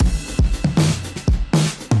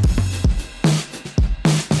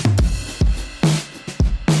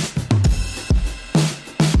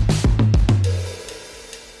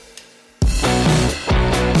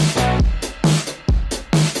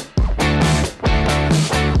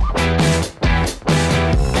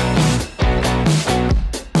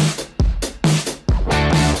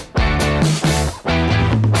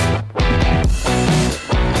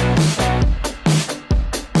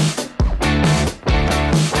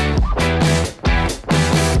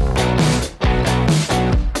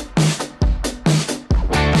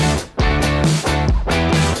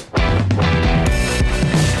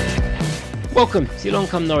Welcome to the Along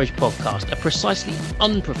Come Norwich podcast, a precisely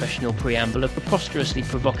unprofessional preamble of preposterously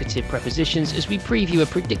provocative prepositions as we preview a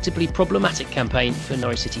predictably problematic campaign for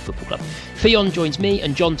Norwich City Football Club. Ffion joins me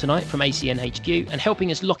and Jon tonight from ACN HQ, and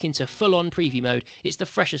helping us lock into full-on preview mode, it's the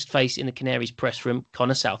freshest face in the Canaries press room,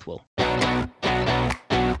 Connor Southwell.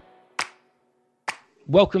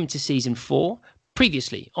 Welcome to Season 4.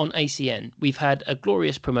 Previously on ACN, we've had a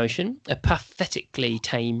glorious promotion, a pathetically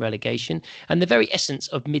tame relegation, and the very essence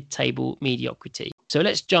of mid-table mediocrity. So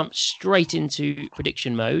let's jump straight into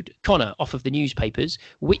prediction mode. Connor, off of the newspapers,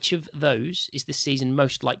 which of those is this season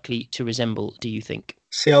most likely to resemble, do you think?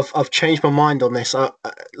 See, I've changed my mind on this.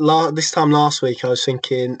 This time last week, I was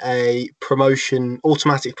thinking a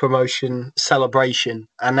automatic promotion celebration,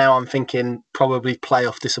 and now I'm thinking probably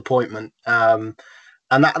playoff disappointment.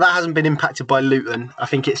 And that hasn't been impacted by Luton. I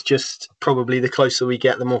think it's just probably the closer we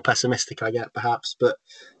get, the more pessimistic I get, perhaps. But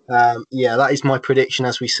that is my prediction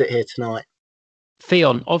as we sit here tonight.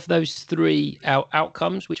 Ffion, of those three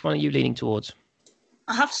outcomes, which one are you leaning towards?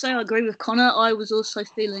 I have to say I agree with Connor. I was also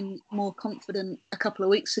feeling more confident a couple of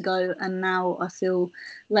weeks ago, and now I feel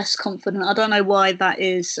less confident. I don't know why that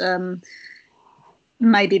is.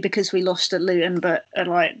 Maybe because we lost at Luton, but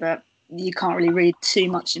like that. You can't really read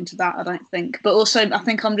too much into that, I don't think. But also, I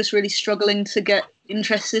think I'm just really struggling to get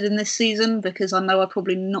interested in this season because I know I'm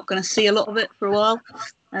probably not going to see a lot of it for a while.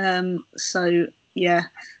 I'm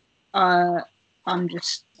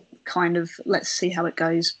just kind of, let's see how it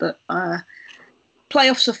goes. But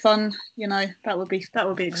playoffs are fun, that would be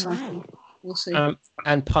exciting. We'll see.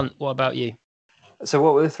 And Punt, what about you? So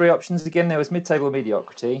what were the three options again? There was mid-table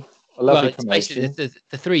mediocrity. It's basically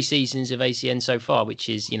the three seasons of ACN so far, which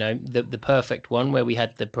is, the perfect one where we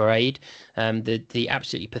had the parade, the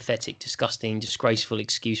absolutely pathetic, disgusting, disgraceful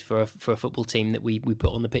excuse for a football team that we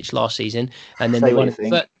put on the pitch last season, and then the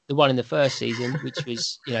one in the first season, which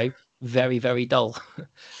was, very, very dull.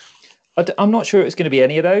 I'm not sure it's going to be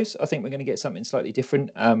any of those. I think we're going to get something slightly different.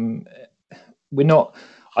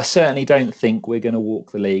 I certainly don't think we're going to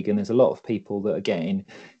walk the league, and there's a lot of people that are getting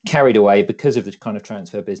carried away because of the kind of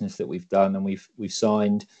transfer business that we've done, and we've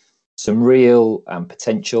signed some real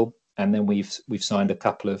potential, and then we've signed a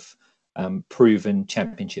couple of proven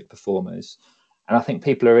championship performers, and I think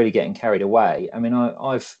people are really getting carried away. I mean,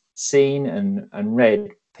 I've seen and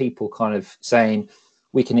read people kind of saying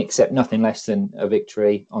we can accept nothing less than a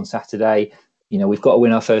victory on Saturday. We've got to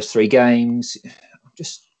win our first three games.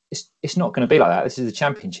 It's not going to be like that. This is a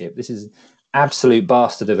championship. This is absolute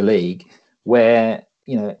bastard of a league where,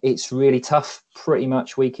 it's really tough pretty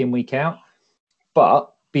much week in, week out.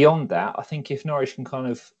 But beyond that, I think if Norwich can kind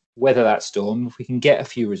of weather that storm, if we can get a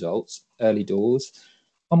few results early doors,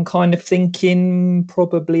 I'm kind of thinking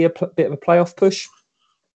probably a bit of a playoff push.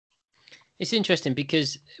 It's interesting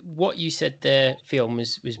because what you said there, Ffion,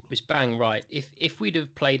 was bang right. If we'd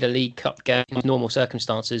have played a League Cup game in normal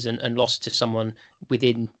circumstances and lost to someone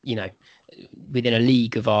within a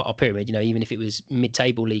league of our pyramid, even if it was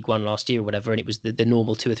mid-table League One last year or whatever, and it was the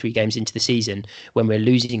normal 2 or 3 games into the season when we're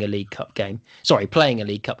playing a League Cup game,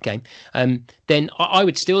 then I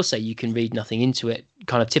would still say you can read nothing into it,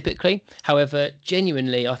 kind of typically. However,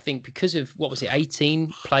 genuinely, I think because of,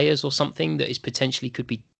 18 players or something that is potentially could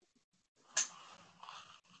be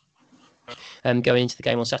going into the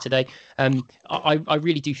game on Saturday, I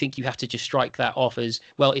really do think you have to just strike that off as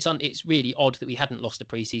well. It's really odd that we hadn't lost a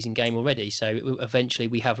pre-season game already, so eventually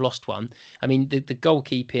we have lost one. I mean, the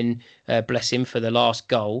goalkeeping, bless him for the last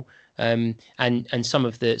goal, and some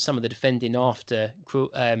of the defending after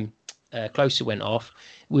Closer went off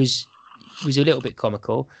was a little bit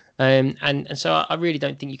comical. And so I really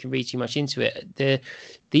don't think you can read too much into it.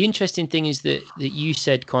 The interesting thing is that you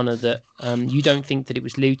said, Connor, that you don't think that it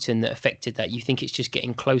was Luton that affected that. You think it's just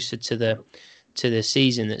getting closer to the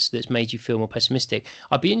season that's made you feel more pessimistic.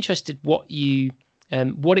 I'd be interested what it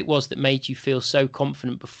was that made you feel so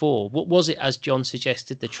confident before. What was it, as Jon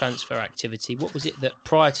suggested, the transfer activity? What was it that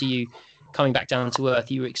prior to you coming back down to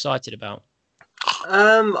earth you were excited about?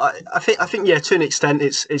 I think to an extent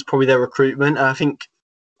it's probably their recruitment. I think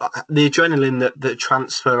the adrenaline that the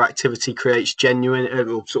transfer activity creates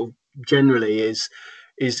generally is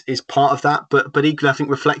part of that. But equally, I think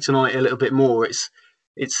reflecting on it a little bit more, it's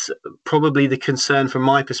probably the concern from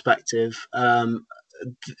my perspective, a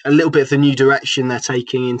little bit of the new direction they're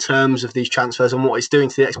taking in terms of these transfers and what it's doing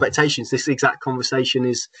to the expectations. This exact conversation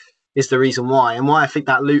is the reason why, and why I think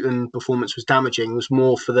that Luton performance was damaging was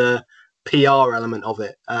more for the PR element of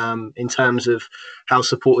it, in terms of how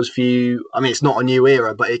supporters view. I mean, it's not a new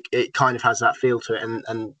era, but it kind of has that feel to it,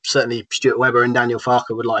 and certainly Stuart Webber and Daniel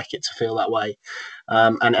Farke would like it to feel that way.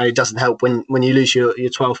 And it doesn't help when you lose your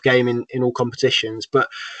 12th game in all competitions. But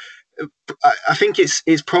I think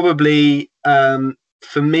it's probably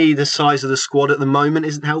for me the size of the squad at the moment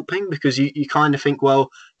isn't helping, because you kind of think, well,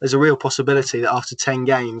 there's a real possibility that after 10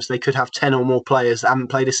 games they could have 10 or more players that haven't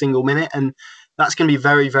played a single minute, and that's going to be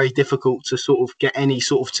very, very difficult to sort of get any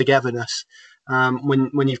sort of togetherness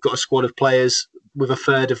when you've got a squad of players with a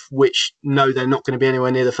third of which know they're not going to be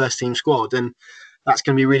anywhere near the first team squad, and that's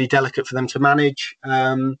going to be really delicate for them to manage.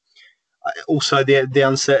 Also, the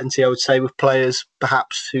uncertainty, I would say, with players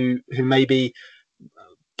perhaps who maybe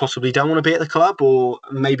possibly don't want to be at the club, or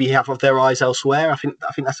maybe have their eyes elsewhere. I think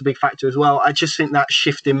that's a big factor as well. I just think that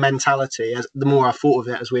shift in mentality, as the more I thought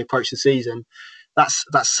of it as we approach the season, that's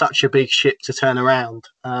such a big ship to turn around.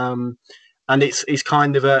 And it's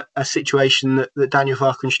kind of a situation that Daniel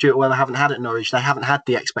Farke and Stuart Weller haven't had at Norwich. They haven't had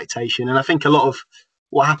the expectation. And I think a lot of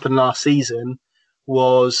what happened last season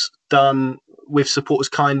was done with supporters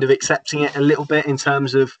kind of accepting it a little bit in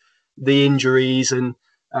terms of the injuries and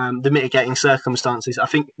the mitigating circumstances. I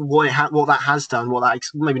think what that has done,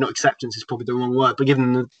 maybe not acceptance is probably the wrong word, but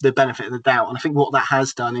given them the benefit of the doubt. And I think what that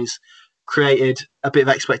has done is created a bit of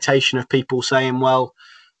expectation of people saying, well,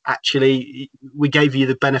 actually, we gave you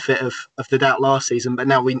the benefit of the doubt last season, but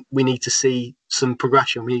now we need to see some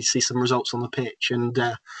progression. We need to see some results on the pitch. And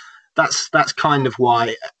that's kind of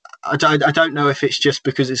why. I don't know if it's just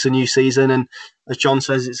because it's a new season, and as John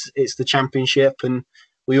says, it's the Championship, and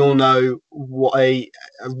we all know what a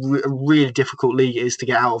really difficult league it is to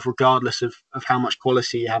get out of, regardless of how much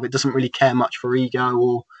quality you have. It doesn't really care much for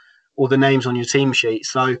ego or the names on your team sheet.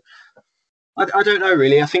 So I don't know,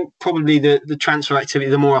 really. I think probably the transfer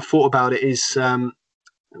activity, the more I've thought about it, is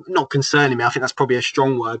not concerning me. I think that's probably a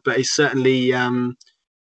strong word, but it's certainly I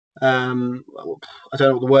don't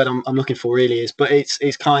know what the word I'm looking for really is, but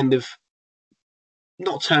it's kind of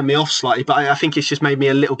not turned me off slightly, but I think it's just made me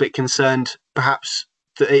a little bit concerned, perhaps,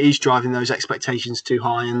 that it is driving those expectations too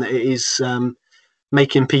high, and that it is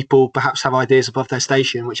making people perhaps have ideas above their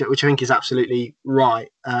station, which I think is absolutely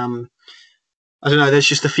right. I don't know, there's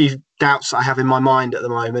just a few doubts I have in my mind at the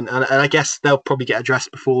moment, and I guess they'll probably get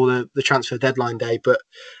addressed before the transfer deadline day, but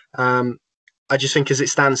I just think as it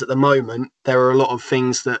stands at the moment, there are a lot of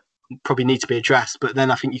things that probably need to be addressed, but then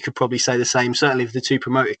I think you could probably say the same, certainly of the two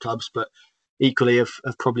promoted clubs, but equally of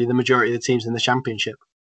probably the majority of the teams in the Championship.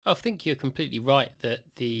 I think you're completely right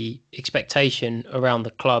that the expectation around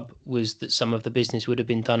the club was that some of the business would have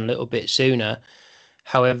been done a little bit sooner.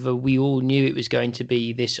 However, we all knew it was going to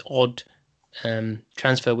be this odd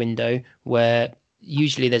transfer window where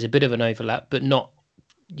usually there's a bit of an overlap, but not,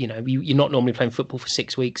 you're not normally playing football for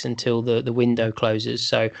 6 weeks until the window closes.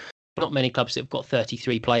 So not many clubs that have got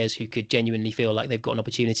 33 players who could genuinely feel like they've got an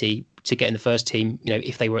opportunity to get in the first team,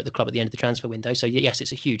 if they were at the club at the end of the transfer window. So yes,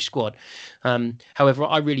 it's a huge squad. However,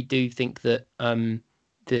 I really do think that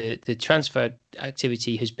the transfer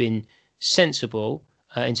activity has been sensible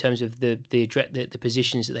in terms of the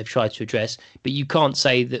positions that they've tried to address. But you can't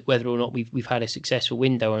say that whether or not we've had a successful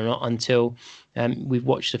window or not until we've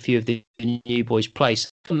watched a few of the new boys play. So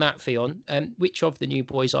on that, Ffion, which of the new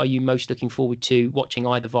boys are you most looking forward to watching,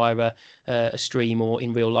 either via a stream or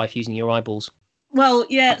in real life using your eyeballs? Well,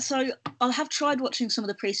 yeah, so I have tried watching some of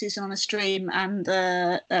the pre-season on a stream, and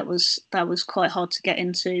that was quite hard to get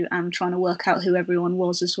into, and trying to work out who everyone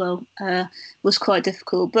was as well was quite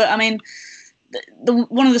difficult. But I mean,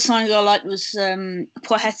 one of the signings I liked was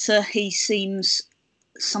Poeta. He seems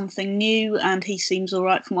something new, and he seems all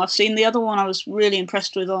right from what I've seen. The other one I was really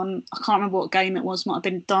impressed with I can't remember what game it was, might have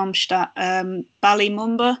been Darmstadt,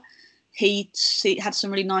 Ballymumba. He had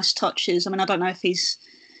some really nice touches. I mean, I don't know if he's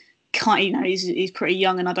pretty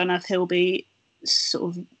young, and I don't know if he'll be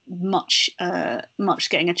sort of much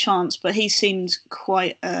getting a chance, but he seemed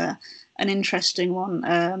quite an interesting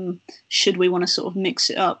one. Should we want to sort of mix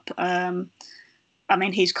it up? I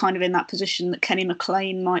mean, he's kind of in that position that Kenny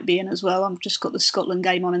McLean might be in as well. I've just got the Scotland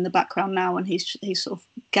game on in the background now, and he sort of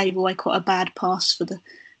gave away quite a bad pass for the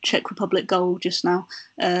Czech Republic goal just now.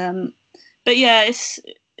 But yeah,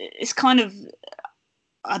 it's kind of,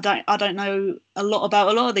 I don't know a lot about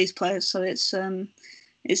a lot of these players, so it's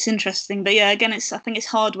interesting. But yeah, again, I think it's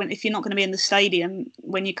hard if you're not going to be in the stadium,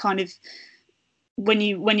 when you're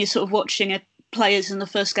sort of watching players in the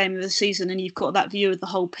first game of the season, and you've got that view of the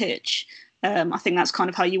whole pitch. I think that's kind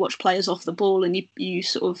of how you watch players off the ball, and you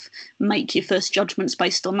sort of make your first judgments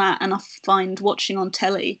based on that. And I find watching on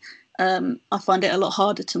telly, I find it a lot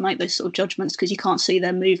harder to make those sort of judgments, because you can't see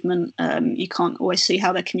their movement. You can't always see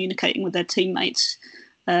how they're communicating with their teammates.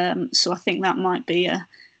 So I think that might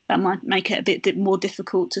make it a bit more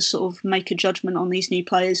difficult to sort of make a judgment on these new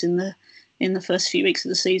players in the first few weeks of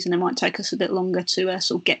the season. It might take us a bit longer to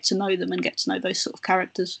sort of get to know them and get to know those sort of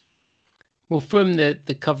characters. Well, from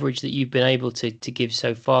the coverage that you've been able to give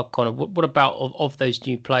so far, Connor, what about of those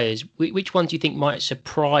new players? Which ones do you think might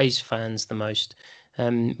surprise fans the most?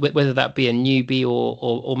 Whether that be a newbie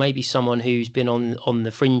or maybe someone who's been on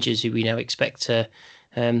the fringes who we now expect to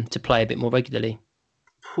play a bit more regularly?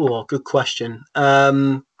 Oh, good question.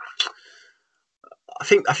 I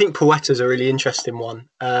think Poeta's a really interesting one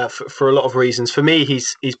for a lot of reasons. For me,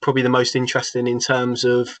 he's probably the most interesting in terms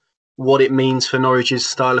of what it means for Norwich's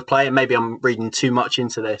style of play. And maybe I'm reading too much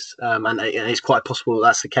into this, and it's quite possible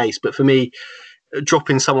that's the case. But for me,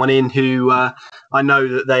 dropping someone in who I know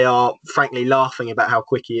that they are frankly laughing about how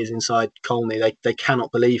quick he is inside Colney. They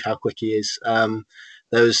cannot believe how quick he is.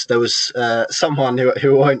 There was someone who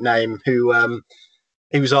I won't name who.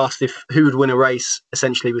 He was asked who would win a race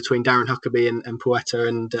essentially between Darren Huckabee and Poeta,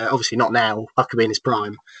 and obviously not now, Huckabee in his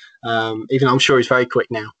prime, even though I'm sure he's very quick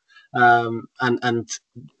now, and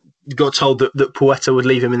got told that Poeta would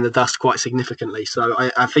leave him in the dust quite significantly. So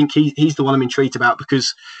I think he's the one I'm intrigued about,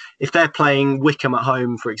 because if they're playing Wickham at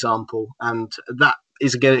home, for example, and that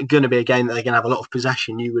is going to be a game that they're going to have a lot of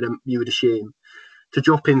possession, you would assume, to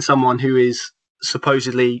drop in someone who is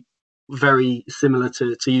supposedly very similar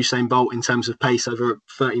to Usain Bolt in terms of pace over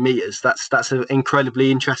 30 metres. That's an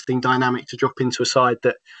incredibly interesting dynamic to drop into a side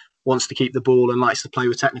that wants to keep the ball and likes to play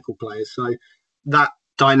with technical players. So that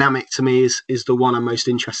dynamic to me is the one I'm most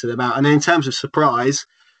interested about. And then in terms of surprise,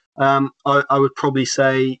 I would probably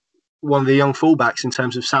say one of the young fullbacks in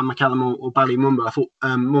terms of Sam McCallum or Bally Mumba. I thought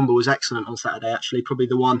Mumba was excellent on Saturday, actually, probably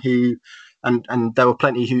the one who, and there were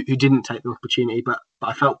plenty who didn't take the opportunity, but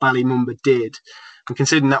I felt Bally Mumba did. And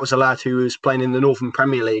considering that was a lad who was playing in the Northern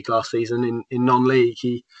Premier League last season in non-league,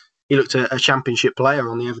 he looked a championship player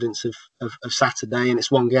on the evidence of Saturday, and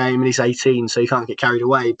it's one game and he's 18, so you can't get carried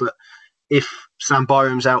away. But if Sam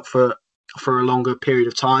Byram's out for a longer period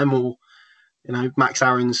of time, or Max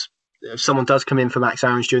Aaron's, if someone does come in for Max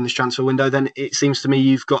Aaron's during this transfer window, then it seems to me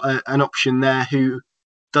you've got an option there who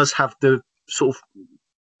does have the sort of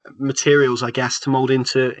materials, I guess, to mould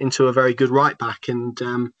into a very good right back. And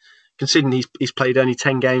considering he's played only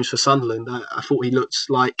 10 games for Sunderland, I thought he looked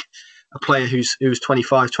like a player who's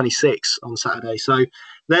 25, 26 on Saturday. So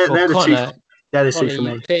they're the two. They're the two for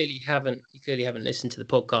me. You clearly haven't listened to the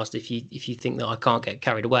podcast. If you think that I can't get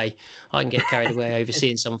carried away, I can get carried away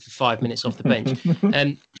overseeing someone for 5 minutes off the bench.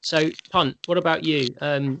 So, Punt, what about you?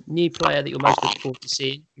 New player that you're most looking forward to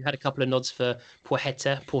seeing? You had a couple of nods for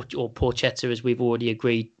Poeta or Porchetta, as we've already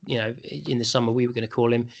agreed. In the summer we were going to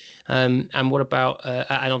call him. And what about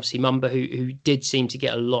and obviously Mumba, who did seem to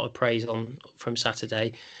get a lot of praise from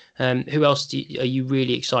Saturday. Who else are you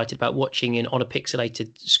really excited about watching on a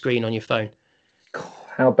pixelated screen on your phone?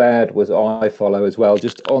 How bad was iFollow as well?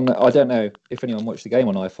 Just on I don't know if anyone watched the game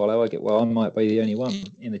on iFollow. I might be the only one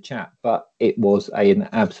in the chat, but it was an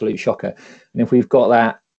absolute shocker. And if we've got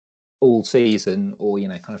that all season, or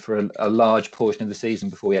kind of for a large portion of the season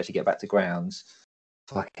before we actually get back to grounds,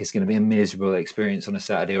 it's going to be a miserable experience on a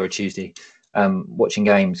Saturday or a Tuesday watching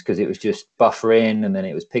games, because it was just buffering and then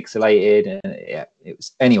it was pixelated, and it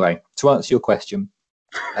was. Anyway, to answer your question.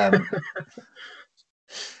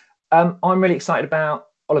 I'm really excited about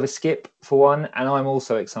Oliver Skipp for one, and I'm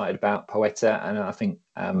also excited about Poeta. And I think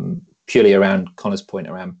purely around Connor's point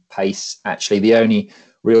around pace, actually the only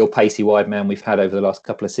real pacey wide man we've had over the last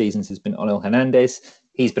couple of seasons has been Onel Hernandez.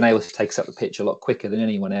 He's been able to take us up the pitch a lot quicker than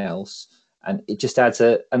anyone else, and it just adds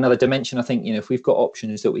another dimension. I think if we've got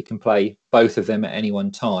options that we can play both of them at any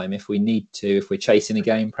one time, if we need to, if we're chasing a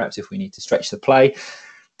game, perhaps if we need to stretch the play,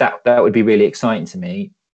 that would be really exciting to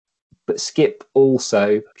me. But Skipp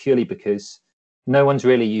also, purely because no one's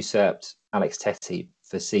really usurped Alex Tettey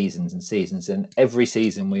for seasons and seasons. And every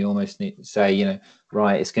season we almost need to say,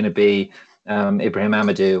 right, it's going to be Ibrahim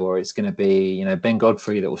Amadou, or it's going to be, Ben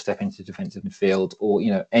Godfrey that will step into defensive midfield, or,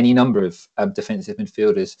 any number of defensive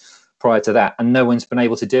midfielders prior to that. And no one's been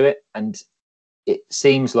able to do it. And it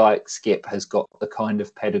seems like Skipp has got the kind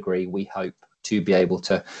of pedigree we hope to be able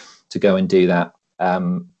to go and do that.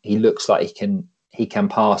 He looks like he can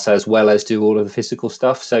pass as well as do all of the physical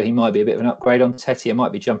stuff. So he might be a bit of an upgrade on Tettey. I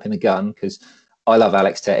might be jumping the gun, because I love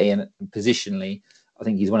Alex Tettey, and positionally, I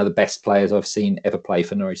think he's one of the best players I've seen ever play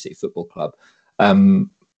for Norwich City Football Club.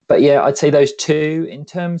 But yeah, I'd say those two. In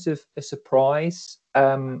terms of a surprise,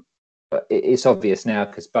 it's obvious now,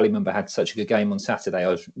 because Bally Mumba had such a good game on Saturday. I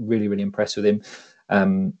was really, really impressed with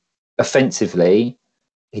him. Offensively,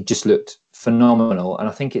 he just looked phenomenal. And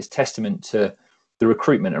I think it's testament to the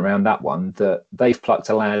recruitment around that one, that they've plucked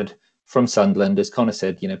a lad from Sunderland, as Connor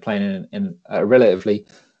said, playing in a relatively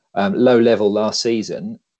low level last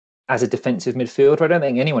season as a defensive midfielder. I don't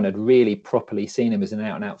think anyone had really properly seen him as an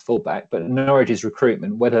out-and-out fullback, but Norwich's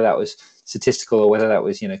recruitment, whether that was statistical or whether that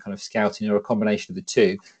was, kind of scouting or a combination of the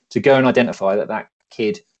two, to go and identify that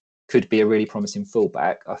kid could be a really promising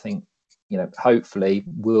fullback. I think, hopefully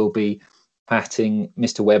we'll be patting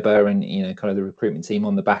Mr. Webber and, kind of the recruitment team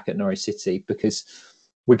on the back at Norwich City, because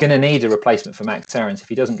we're going to need a replacement for Max Aarons. If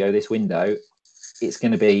he doesn't go this window, it's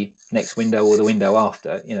going to be next window or the window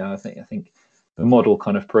after. I think the model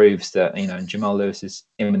kind of proves that, and Jamal Lewis's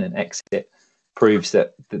imminent exit proves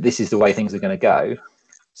that this is the way things are going to go.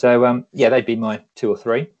 So, they'd be my 2 or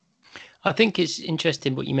 3. I think it's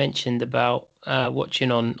interesting what you mentioned about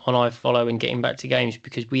watching on iFollow and getting back to games,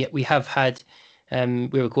 because we have had,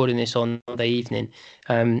 we're recording this on Monday evening,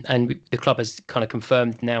 and the club has kind of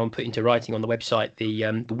confirmed now and put into writing on the website the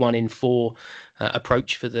 1 in 4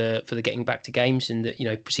 approach for the getting back to games, and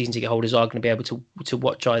that season ticket holders are going to be able to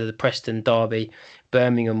watch either the Preston, Derby,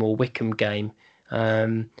 Birmingham or Wickham game.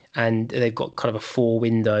 And they've got kind of a 4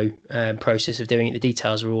 window process of doing it. The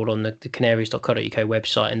details are all on the canaries.co.uk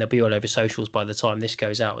website, and they'll be all over socials by the time this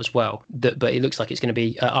goes out as well. But it looks like it's going to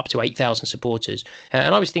be up to 8,000 supporters.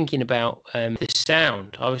 And I was thinking about the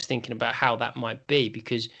sound. I was thinking about how that might be,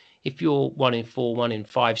 because if you're 1 in 4, 1 in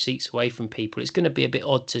 5 seats away from people, it's going to be a bit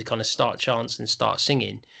odd to kind of start chants and start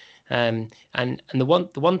singing. And the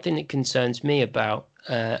one thing that concerns me about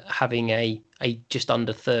having a just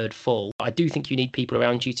under third full, I do think you need people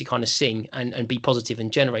around you to kind of sing and be positive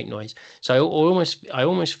and generate noise. So I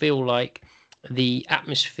almost feel like the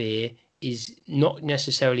atmosphere is not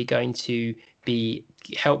necessarily going to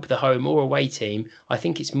help the home or away team. I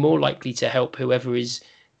think it's more likely to help whoever is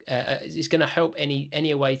going to help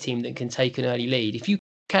any away team that can take an early lead. If you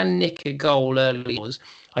can nick a goal early,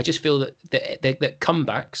 I just feel that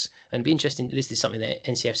comebacks, and be interesting. This is something that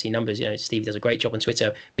NCFC numbers, Steve does a great job on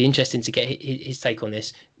Twitter. Be interesting to get his take on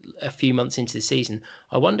this a few months into the season.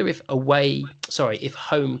 I wonder if home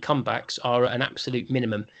comebacks are at an absolute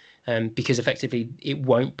minimum, because effectively it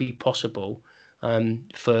won't be possible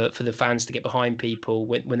for the fans to get behind people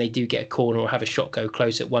when they do get a corner or have a shot go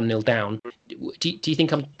close at 1-0 down. Do you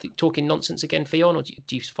think I'm talking nonsense again, Ffion, or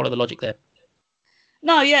do you follow the logic there?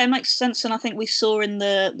 No, yeah, it makes sense, and I think we saw in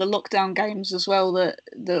the lockdown games as well that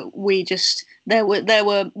we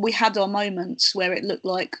had our moments where it looked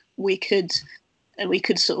like we could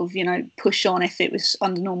sort of push on if it was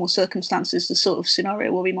under normal circumstances. The sort of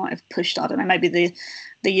scenario where we might have pushed, I don't know, maybe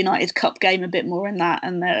the United Cup game a bit more in that,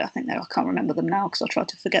 and I can't remember them now because I tried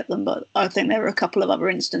to forget them, but I think there were a couple of other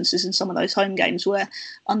instances in some of those home games where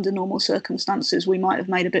under normal circumstances we might have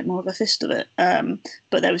made a bit more of a fist of it,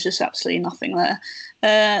 but there was just absolutely nothing there.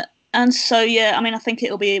 And so, I think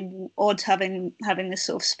it'll be odd having this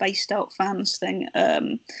sort of spaced out fans thing.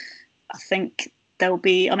 I think there'll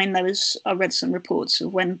be, I read some reports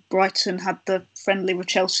of when Brighton had the friendly with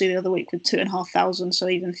Chelsea the other week with 2,500, so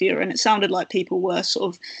even fewer. And it sounded like people were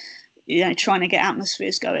sort of, trying to get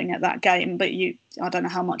atmospheres going at that game. But I don't know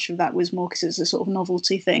how much of that was more because it's a sort of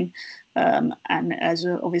novelty thing. And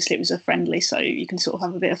obviously it was a friendly, so you can sort of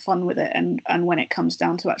have a bit of fun with it. And when it comes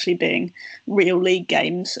down to actually being real league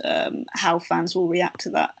games, how fans will react to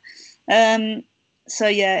that.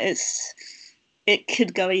 It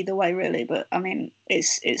could go either way, really, but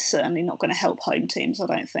it's certainly not going to help home teams, I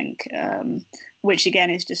don't think. Which again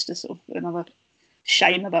is just a sort of another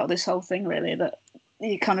shame about this whole thing, really, that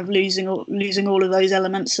you're kind of losing all of those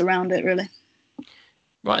elements around it, really.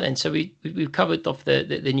 Right then, so we've covered off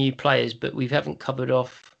the new players, but we haven't covered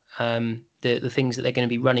off the things that they're going to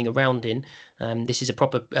be running around in. This is a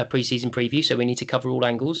proper pre-season preview, so we need to cover all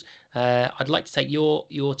angles. I'd like to take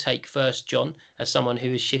your take first, Jon, as someone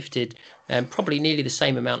who has shifted probably nearly the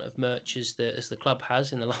same amount of merch as the club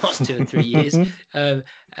has in the last 2 or 3 years.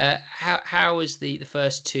 How has the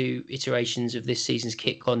first 2 iterations of this season's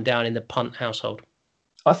kit gone down in the punt household?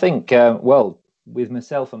 I think, with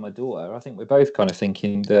myself and my daughter, I think we're both kind of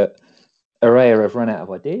thinking that Araya have run out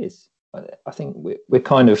of ideas. I think we're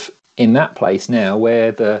kind of in that place now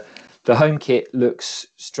where the home kit looks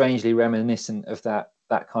strangely reminiscent of that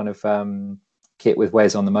kind of kit with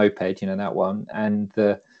Wes on the moped, that one, and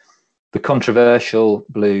the controversial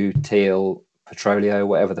blue, teal, petrolio,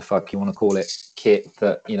 whatever the fuck you want to call it, kit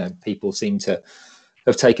that people seem to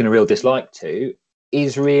have taken a real dislike to,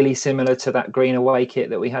 is really similar to that green away kit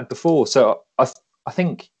that we had before. So I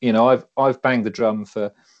think I've banged the drum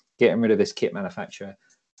for getting rid of this kit manufacturer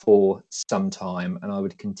for some time, and I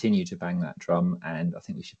would continue to bang that drum, and I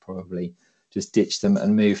think we should probably just ditch them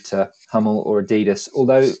and move to Hummel or Adidas,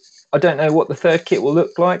 although I don't know what the third kit will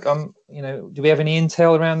look like. Do we have any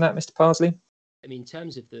intel around that, Mr. Parsley? In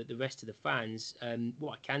terms of the rest of the fans,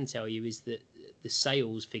 what I can tell you is that the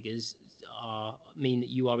sales figures mean that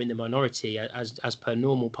you are in the minority as per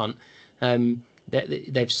normal punt.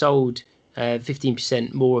 They've sold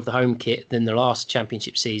 15% more of the home kit than the last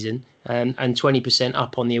championship season, and 20%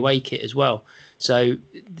 up on the away kit as well. So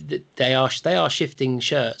they are shifting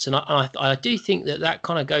shirts, and I do think that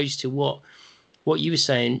kind of goes to what you were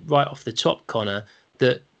saying right off the top, Connor,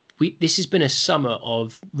 that this has been a summer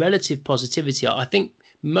of relative positivity. I think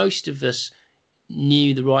most of us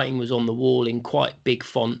knew the writing was on the wall in quite big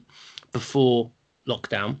font before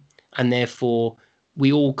lockdown, and therefore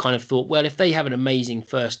we all kind of thought, well, if they have an amazing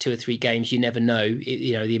first 2 or 3 games, you never know,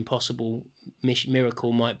 the impossible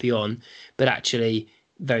miracle might be on. But actually,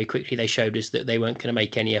 very quickly, they showed us that they weren't going to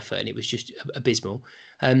make any effort, and it was just abysmal.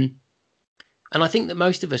 And I think that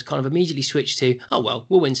most of us kind of immediately switched to, oh, well,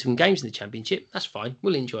 we'll win some games in the Championship. That's fine.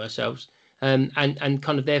 We'll enjoy ourselves. And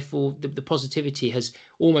kind of therefore, the positivity has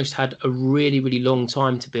almost had a really, really long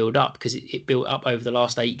time to build up, because it built up over the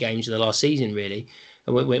last 8 games of the last season, really,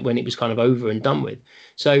 when it was kind of over and done with.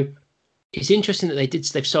 So it's interesting that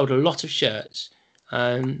they've sold a lot of shirts.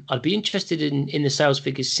 I'd be interested in the sales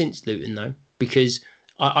figures since Luton, though, because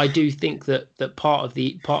I do think that part of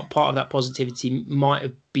that positivity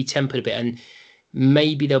might be tempered a bit, and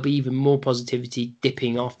maybe there'll be even more positivity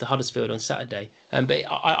dipping after Huddersfield on Saturday. But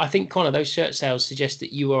I think, Connor, those shirt sales suggest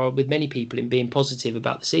that you are with many people in being positive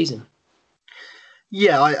about the season.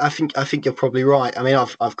 Yeah, I think you're probably right. I mean,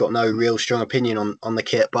 I've got no real strong opinion on the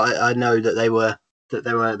kit, but I know that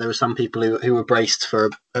there were some people who were braced for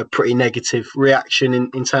a pretty negative reaction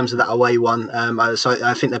in terms of that away one. So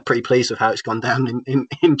I think they're pretty pleased with how it's gone down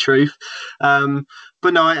in truth.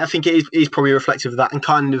 But no, I think it is probably reflective of that, and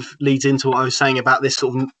kind of leads into what I was saying about this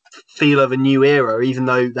sort of feel of a new era, even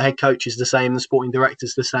though the head coach is the same, the sporting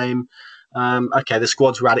director's the same. Okay, the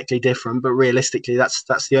squad's radically different, but realistically, that's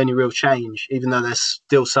the only real change, even though there's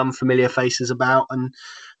still some familiar faces about. And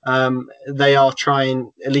they are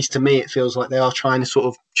trying, at least to me, it feels like they are trying to sort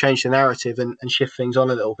of change the narrative and shift things on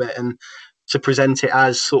a little bit, and to present it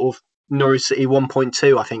as sort of Norwich City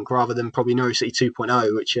 1.2, I think, rather than probably Norwich City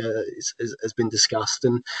 2.0, which has been discussed.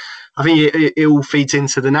 And I think it all feeds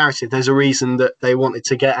into the narrative. There's a reason that they wanted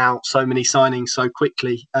to get out so many signings so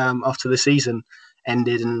quickly after the season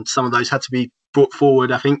ended, and some of those had to be brought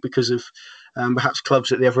forward, I think, because of perhaps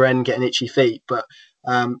clubs at the other end getting itchy feet. But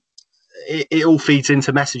it all feeds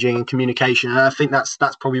into messaging and communication, and I think that's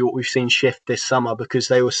probably what we've seen shift this summer, because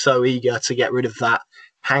they were so eager to get rid of that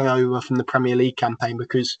hangover from the Premier League campaign,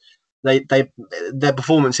 because their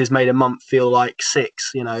performances made a month feel like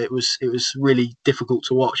 6. It was really difficult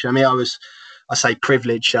to watch. I mean, I say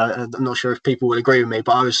privileged. I'm not sure if people would agree with me,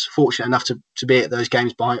 but I was fortunate enough to be at those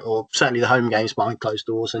games or certainly the home games behind closed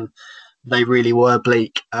doors, and they really were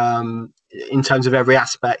bleak in terms of every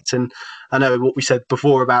aspect. And I know what we said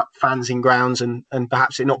before about fans in grounds and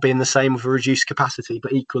perhaps it not being the same with a reduced capacity,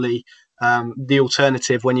 but equally the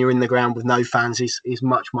alternative when you're in the ground with no fans is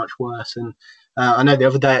much, much worse. And I know the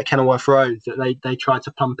other day at Kenilworth Road that they tried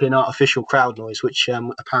to pump in artificial crowd noise, which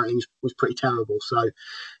apparently was pretty terrible. So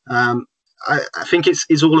I think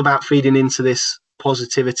it's all about feeding into this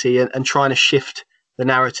positivity and trying to shift the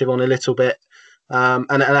narrative on a little bit.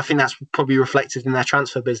 And I think that's probably reflected in their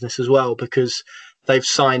transfer business as well, because they've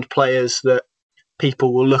signed players that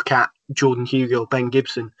people will look at, Jordan Hugill, Ben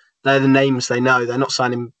Gibson. They're the names they know. They're not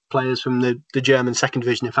signing players from the German second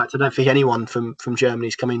division. In fact, I don't think anyone from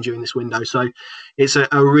Germany's come in during this window. So it's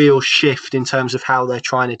a real shift in terms of how they're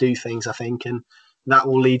trying to do things, I think. And that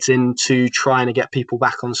all leads into trying to get people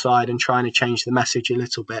back on side and trying to change the message a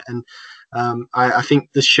little bit. And I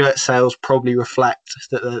think the shirt sales probably reflect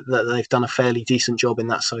that they've done a fairly decent job in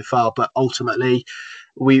that so far. But ultimately,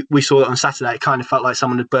 we saw it on Saturday. It kind of felt like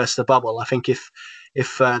someone had burst the bubble. I think if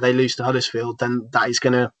they lose to Huddersfield, then that is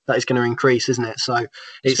going to increase, isn't it? So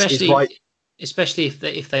especially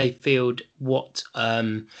if they field what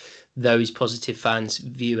those positive fans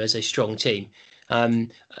view as a strong team.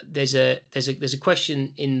 There's a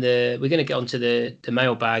question in the. We're going to get onto the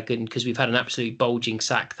mailbag, and because we've had an absolute bulging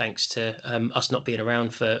sack thanks to us not being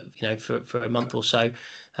around for a month or so.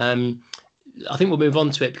 I think we'll move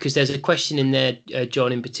on to it, because there's a question in there,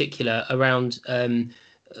 John, in particular, around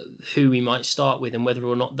who we might start with and whether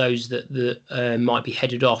or not those that might be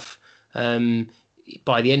headed off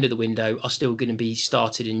by the end of the window are still going to be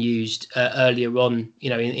started and used earlier on,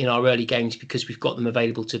 in our early games, because we've got them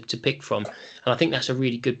available to pick from. And I think that's a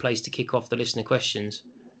really good place to kick off the listener questions.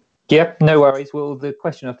 Yeah, no worries. Well, the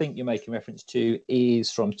question I think you're making reference to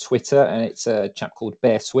is from Twitter, and it's a chap called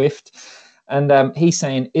Bear Swift. And he's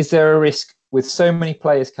saying, is there a risk with so many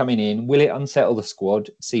players coming in? Will it unsettle the squad?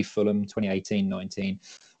 See Fulham 2018-19.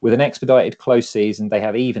 With an expedited close season, they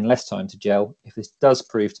have even less time to gel. If this does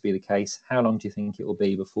prove to be the case, how long do you think it will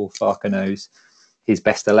be before Farke knows his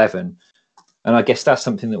best 11? And I guess that's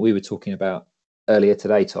something that we were talking about earlier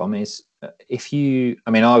today, Tom, is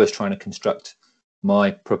I was trying to construct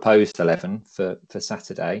my proposed 11 for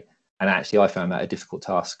Saturday, and actually I found that a difficult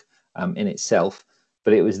task in itself.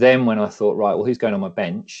 But it was then when I thought, right, well, who's going on my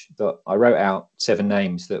bench, that I wrote out 7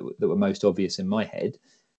 names that were most obvious in my head,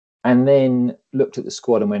 and then looked at the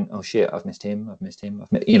squad and went, oh shit, I've missed him.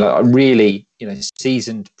 Really,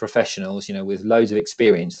 seasoned professionals, with loads of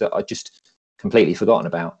experience that I just completely forgotten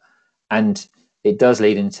about. And it does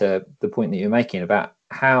lead into the point that you're making about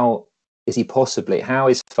how is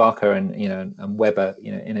Farke and Webber,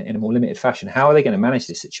 in a more limited fashion, how are they going to manage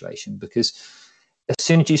this situation? Because as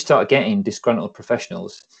soon as you start getting disgruntled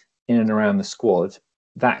professionals in and around the squad,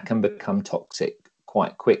 that can become toxic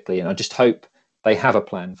quite quickly. And I just hope they have a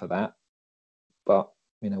plan for that. But,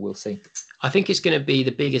 we'll see. I think it's going to be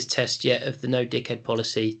the biggest test yet of the no dickhead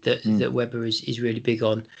policy that Webber is really big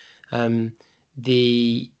on.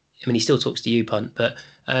 He still talks to you, Punt, but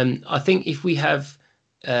I think if we have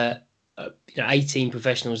 18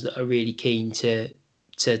 professionals that are really keen to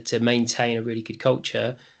maintain a really good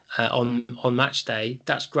culture on match day,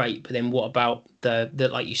 that's great. But then what about the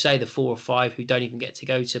like you say, the 4 or 5 who don't even get to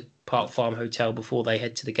go to Park Farm Hotel before they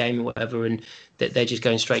head to the game or whatever, and that they're just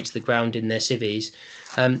going straight to the ground in their civvies?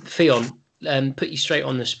 Ffion, put you straight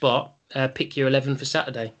on the spot. Pick your 11 for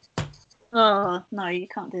Saturday. Oh no, you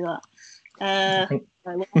can't do that. I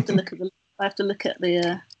have to look at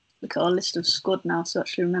our list of squad now to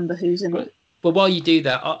actually remember who's in it. Well, while you do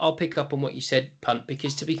that, I'll pick up on what you said, Punt,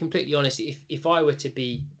 because to be completely honest, if I were to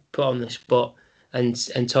be put on the spot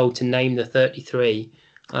and told to name the 33,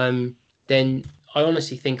 then I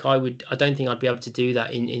honestly think I don't think I'd be able to do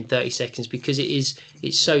that in 30 seconds, because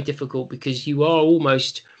it's so difficult, because I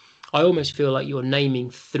almost feel like you're naming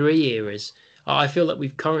 3 eras. I feel like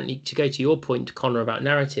we've currently, to go to your point, Connor, about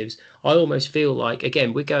narratives, I almost feel like,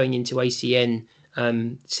 again, we're going into ACN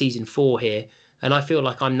season 4 here, and I feel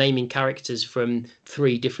like I'm naming characters from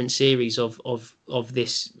 3 different series of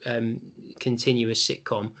this continuous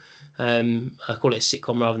sitcom. I call it a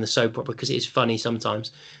sitcom rather than a soap opera because it is funny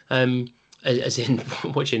sometimes, as in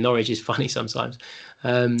watching Norwich is funny sometimes.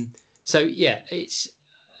 So yeah,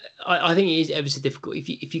 I think it is ever so difficult.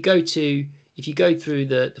 If you go through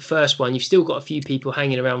the first one, you've still got a few people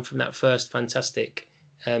hanging around from that first fantastic,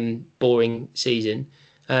 boring season.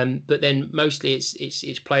 But then mostly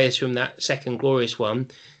it's players from that second glorious one,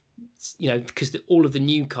 because all of the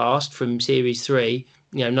new cast from Series 3,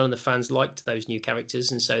 none of the fans liked those new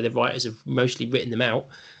characters, and so the writers have mostly written them out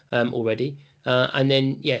already. And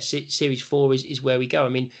then, Series 4 is where we go. I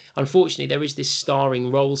mean, unfortunately, there is this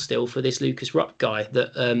starring role still for this Lucas Rupp guy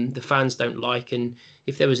that the fans don't like. And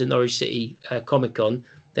if there was a Norwich City Comic-Con,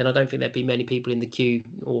 then I don't think there'd be many people in the queue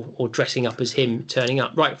or dressing up as him turning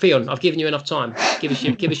up. Right, Ffion, I've given you enough time. Give us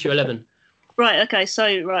your 11. Right, okay. So,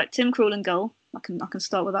 Tim Krul in goal. I can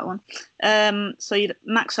start with that one. So you'd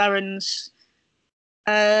Max Aarons.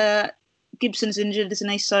 Gibson's injured, isn't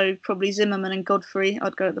he? So probably Zimmerman and Godfrey.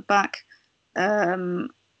 I'd go at the back.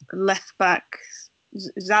 Left back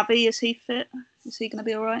Xavi, is he fit? Is he going to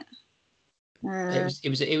be all right?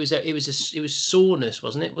 It was soreness,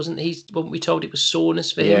 wasn't it? Wasn't we told it was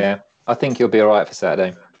soreness for him? Yeah, I think he'll be all right for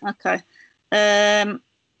Saturday. Okay.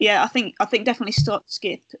 I think definitely start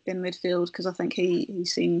Skip in midfield, because I think he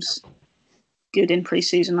seems good in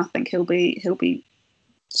pre-season. I think he'll be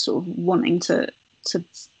sort of wanting to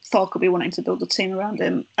Falk will be wanting to build the team around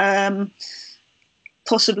him.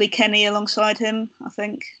 Possibly Kenny alongside him, I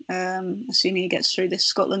think, assuming he gets through this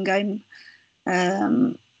Scotland game.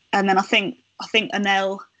 And then I think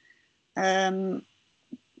Anel, I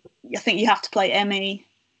think you have to play Emmy,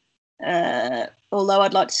 although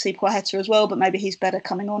I'd like to see Quaheta as well, but maybe he's better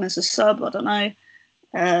coming on as a sub, I don't know.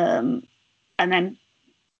 And then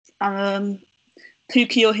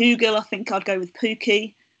Pookie or Hugel, I think I'd go with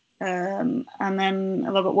Pookie. And then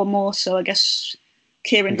I've got one more, so I guess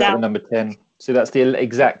Kieran Dow. Number 10. So that's the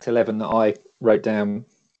exact 11 that I wrote down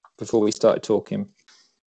before we started talking.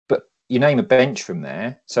 But you name a bench from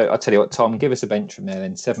there. So I'll tell you what, Tom, give us a bench from there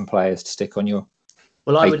then. 7 players to stick on your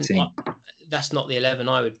 18. That's not the 11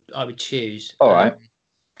 I would choose. All right.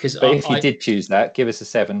 But if you did choose that, give us a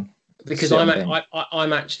 7. Because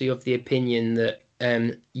I'm actually of the opinion that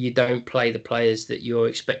you don't play the players that you're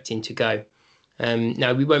expecting to go.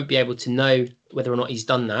 Now, we won't be able to know whether or not he's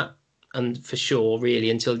done that, and for sure,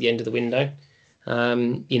 really, until the end of the window.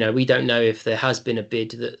 We don't know if there has been a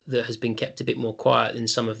bid that has been kept a bit more quiet than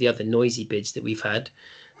some of the other noisy bids that we've had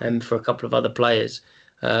for a couple of other players.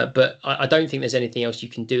 But I don't think there's anything else you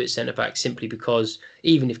can do at centre back, simply because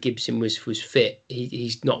even if Gibson was fit,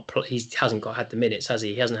 he hasn't had the minutes, has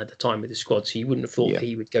he? He hasn't had the time with the squad, so you wouldn't have thought that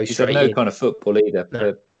he would go straight in. He's had no kind of football either.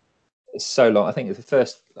 No. So long. I think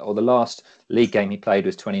the last league game he played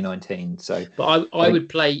was 2019. So, but I would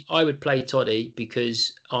play Toddy,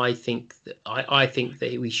 because I think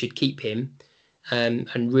that we should keep him,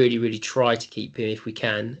 and really, really try to keep him if we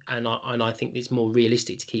can. And I think it's more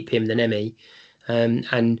realistic to keep him than Emmy.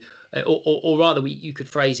 Or rather, you could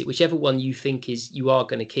phrase it, whichever one you think you are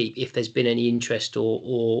going to keep, if there's been any interest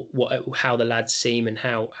or how the lads seem and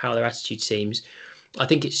how their attitude seems. I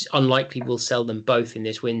think it's unlikely we'll sell them both in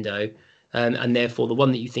this window, and therefore the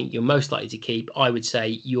one that you think you're most likely to keep, I would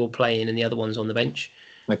say you're playing and the other one's on the bench.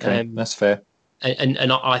 Okay, that's fair. And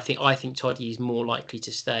I think Toddy is more likely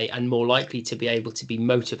to stay, and more likely to be able to be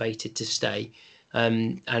motivated to stay,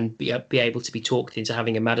 and be able to be talked into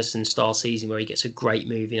having a Maddison-style season where he gets a great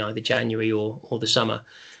move in either January or the summer.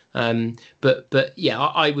 But yeah,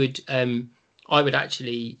 I would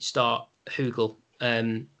actually start Hugel.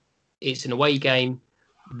 It's an away game.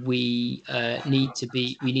 We need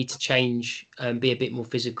to change and be a bit more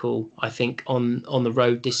physical, I think, on the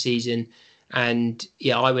road this season. And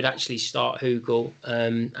yeah, I would actually start Hugel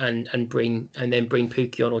and then bring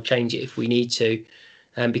Pookie on, or change it if we need to,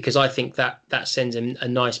 because I think that sends a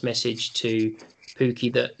nice message to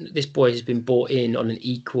Pookie that this boy has been brought in on an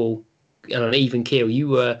even keel. You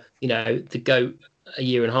were, the GOAT a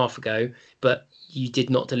year and a half ago, but you did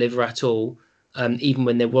not deliver at all. Even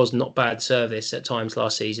when there was not bad service at times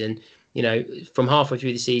last season, from halfway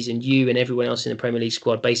through the season, you and everyone else in the Premier League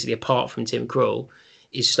squad, basically apart from Tim Krul,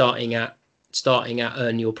 is starting at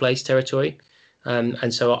earn your place territory.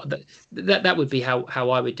 And so that would be how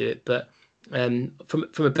I would do it. But from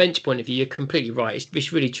a bench point of view, you're completely right.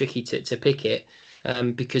 It's really tricky to pick it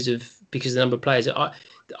because of the number of players.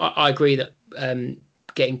 I agree that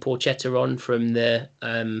getting Porchetta on from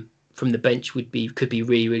the bench could be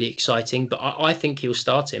really, really exciting. But I think he'll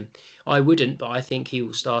start him. I wouldn't, but I think he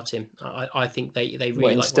will start him. I think they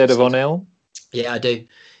really like instead of Onel. Yeah, I do.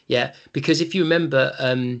 Yeah, because if you remember,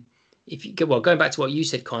 going back to what you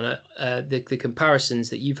said, Connor, the comparisons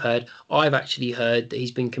that you've heard, I've actually heard that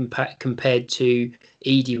he's been compared to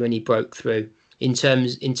Edie when he broke through in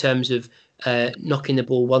terms of knocking the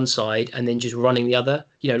ball one side and then just running the other.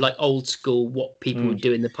 Like old school, what people would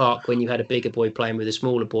do in the park when you had a bigger boy playing with a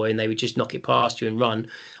smaller boy and they would just knock it past you and run.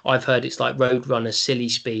 I've heard it's like road runner, silly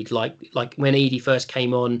speed, like when Edie first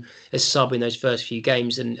came on as sub in those first few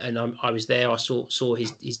games, and I was there. I saw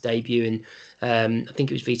his debut, and I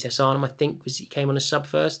think it was Vitesse Arnhem. He came on as sub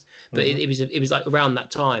first, but it was like around that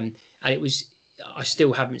time, and I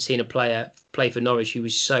still haven't seen a player play for Norwich who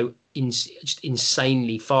was so just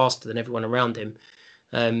insanely faster than everyone around him,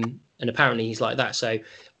 and apparently he's like that. So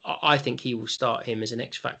I think he will start him as an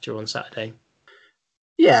X factor on Saturday.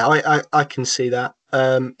 Yeah, I can see that.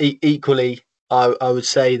 Equally, I would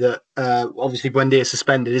say that obviously Buendia is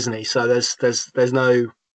suspended, isn't he? So there's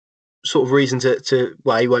no sort of reason to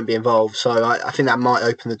he won't be involved. So I think that might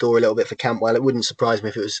open the door a little bit for Campwell. It wouldn't surprise me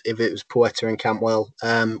if it was Poeta and Campwell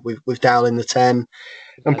with Dowell in the 10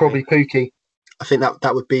 and probably Pookie. I think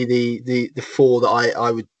that would be the four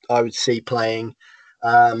that I would see playing.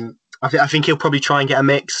 I think he'll probably try and get a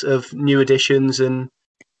mix of new additions and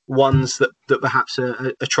ones that perhaps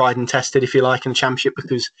are tried and tested, if you like, in the Championship,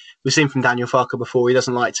 because we've seen from Daniel Farker before, he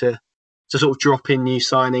doesn't like to sort of drop in new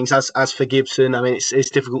signings. As for Gibson, I mean, it's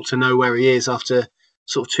difficult to know where he is after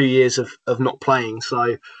sort of 2 years of not playing.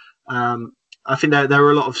 So I think there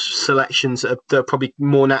are a lot of selections that are probably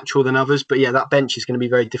more natural than others. But yeah, that bench is going to be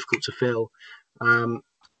very difficult to fill.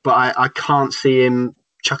 But I can't see him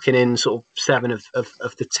chucking in sort of 7 of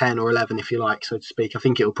the 10 or 11, if you like, so to speak. I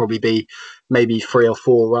think it will probably be maybe 3 or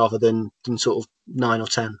 4 rather than sort of 9 or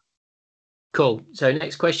 10. Cool. So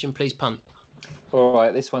next question, please, Punt. All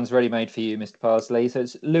right, this one's ready made for you, Mr. Parsley. So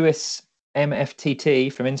it's Lewis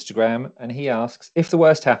MFTT from Instagram, and he asks, if the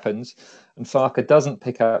worst happens and Farker doesn't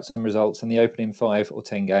pick up some results in the opening 5 or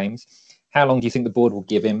 10 games, how long do you think the board will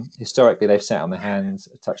give him? Historically, they've sat on their hands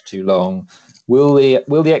a touch too long. Will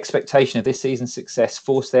the expectation of this season's success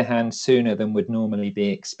force their hand sooner than would normally be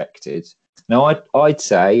expected? Now, I'd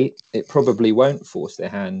say it probably won't force their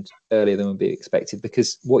hand earlier than would be expected,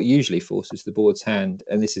 because what usually forces the board's hand,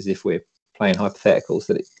 and this is if we're playing hypotheticals,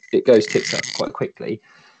 that it goes tits up quite quickly,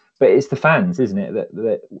 but it's the fans, isn't it?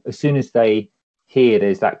 That as soon as they hear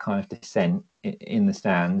there's that kind of dissent in the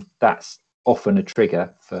stand, that's often a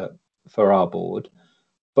trigger for our board.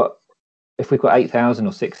 But if we've got 8,000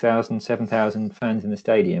 or 6,000, 7,000 fans in the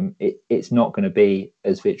stadium, it's not going to be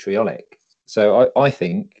as vitriolic. So I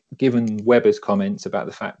think, given Webber's comments about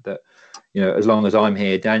the fact that, as long as I'm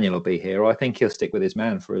here, Daniel will be here, I think he'll stick with his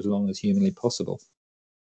man for as long as humanly possible.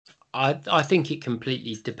 I think it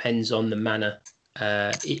completely depends on the manner.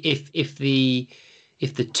 If the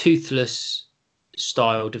toothless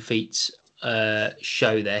style defeats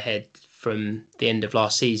show their head from the end of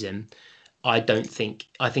last season, I think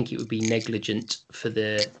it would be negligent for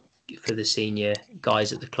the senior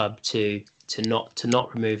guys at the club to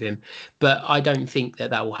not remove him. But I don't think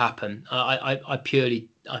that will happen. I purely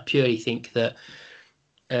think that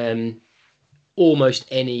almost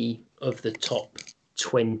any of the top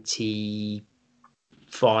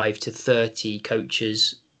 25 to 30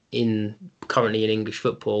 coaches currently in English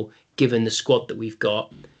football, given the squad that we've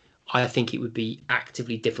got, I think it would be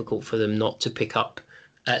actively difficult for them not to pick up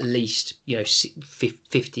at least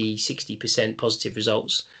 50-60% positive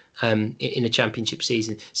results in a championship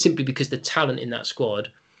season, simply because the talent in that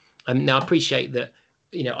squad. Now I appreciate that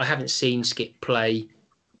I haven't seen Skip play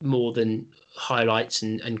more than highlights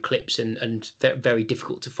and clips and very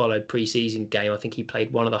difficult to follow pre-season game. I think he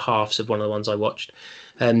played one of the halves of one of the ones I watched,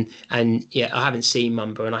 and yeah, I haven't seen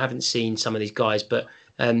Mumba and I haven't seen some of these guys, but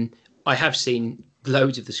I have seen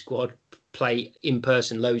loads of the squad play in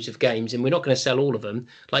person, loads of games, and we're not going to sell all of them.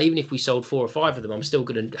 Like, even if we sold 4 or 5 of them, I'm still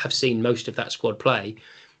going to have seen most of that squad play.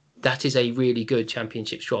 That is a really good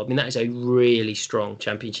championship squad. I mean, that is a really strong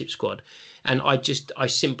championship squad. And I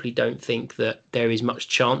simply don't think that there is much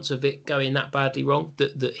chance of it going that badly wrong,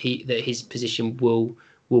 that his position will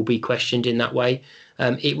be questioned in that way.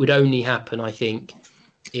 It would only happen, I think,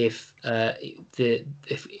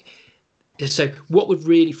 so what would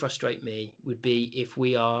really frustrate me would be if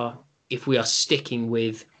we are sticking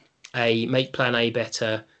with a make plan A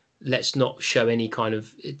better, let's not show any kind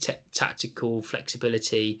of tactical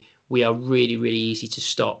flexibility, we are really, really easy to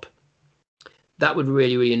stop. That would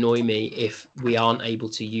really, really annoy me if we aren't able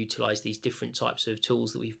to utilise these different types of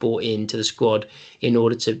tools that we've brought into the squad in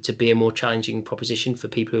order to be a more challenging proposition for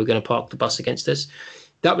people who are going to park the bus against us.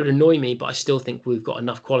 That would annoy me, but I still think we've got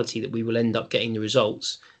enough quality that we will end up getting the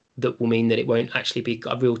results that will mean that it won't actually be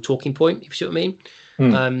a real talking point, if you see what I mean.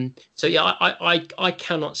 So yeah, I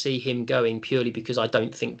cannot see him going, purely because I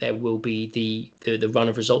don't think there will be the run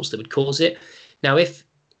of results that would cause it. Now,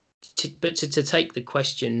 to take the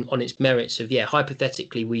question on its merits of,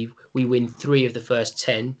 hypothetically we win 3 of the first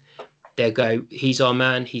 10, they'll go, he's our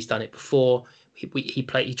man, he's done it before, he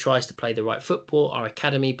tries to play the right football, our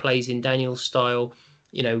academy plays in Daniel's style,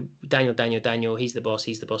 Daniel, he's the boss.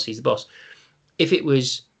 If it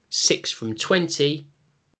was 6 from 20,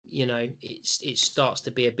 it starts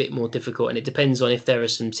to be a bit more difficult, and it depends on if there are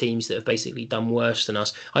some teams that have basically done worse than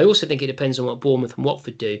us. I also think it depends on what Bournemouth and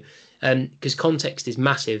Watford do, because context is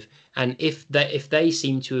massive. And if they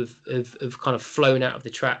seem to have kind of flown out of the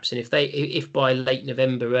traps, and if by late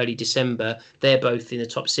November, early December, they're both in the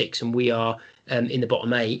top 6 and we are in the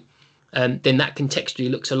bottom 8, then that contextually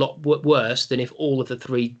looks a lot worse than if all of the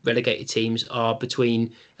 3 relegated teams are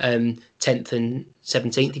between 10th and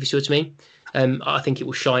 17th, if you see what I mean. I think it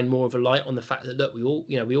will shine more of a light on the fact that, look, we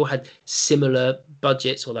all had similar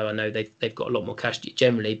budgets, although I know they've got a lot more cash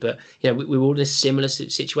generally, but we were all in a similar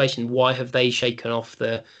situation. Why have they shaken off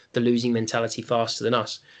the losing mentality faster than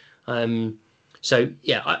us? So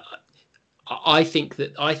yeah, I think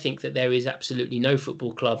that there is absolutely no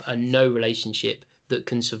football club and no relationship that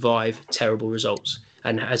can survive terrible results.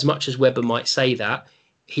 And as much as Webber might say that,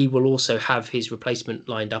 he will also have his replacement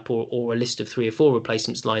lined up, or a list of 3 or 4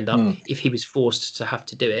 replacements lined up if he was forced to have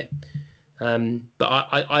to do it. But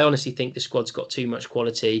I honestly think the squad's got too much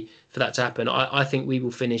quality for that to happen. I think we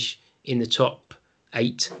will finish in the top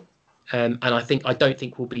 8, and I don't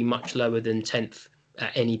think we'll be much lower than 10th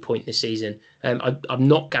at any point this season. I'm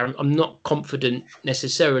not confident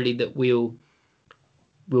necessarily that we'll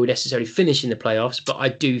necessarily finish in the playoffs, but I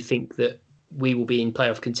do think that we will be in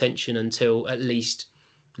playoff contention until at least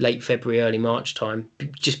late February, early March time,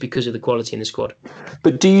 just because of the quality in the squad.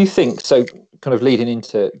 But do you think, so kind of leading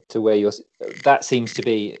into where that seems to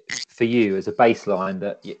be for you as a baseline,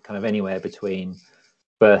 that kind of anywhere between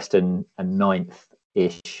 1st and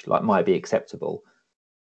 9th-ish, like, might be acceptable?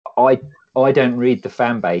 I don't read the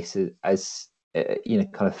fan base as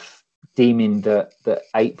kind of deeming that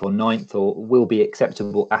 8th or 9th or will be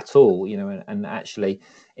acceptable at all, and actually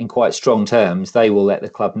in quite strong terms they will let the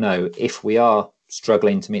club know if we are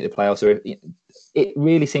struggling to meet the playoffs. Or it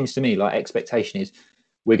really seems to me like expectation is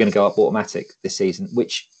we're going to go up automatic this season,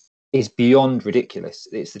 which is beyond ridiculous.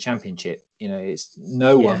 It's the Championship, it's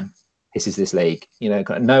no one hisses this league,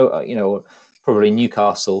 probably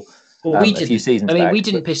Newcastle Well, we a few didn't. seasons I mean, back. we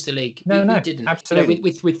didn't piss the league. No, we didn't. absolutely.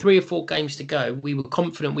 You know, with 3 or 4 games to go, we were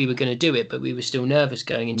confident we were going to do it, but we were still nervous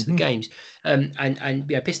going into the games. And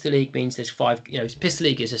piss the league means there's 5. You know, piss the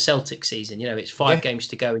league is a Celtic season. You know, it's 5 games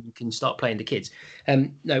to go, and you can start playing the kids.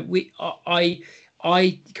 No,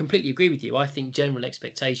 I completely agree with you. I think general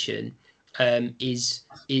expectation is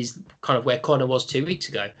kind of where Connor was 2 weeks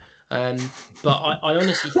ago. But I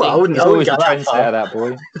honestly think I wouldn't go that far. That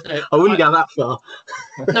boy. I wouldn't go that far.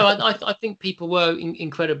 No, I think people were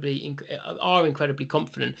incredibly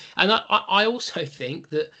confident, and I also think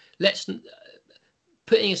that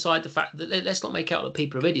putting aside the fact that let's not make out that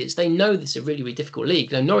people are idiots. They know this is a really, really difficult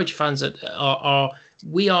league. Now, Norwich fans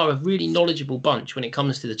we are a really knowledgeable bunch when it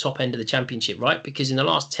comes to the top end of the Championship, right? Because in the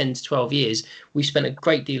last 10 to 12 years, we've spent a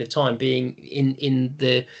great deal of time being in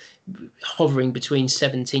the hovering between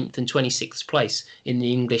 17th and 26th place in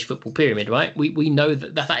the English football pyramid, right? We know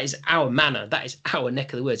that is our manor, that is our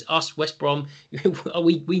neck of the woods. Us, West Brom,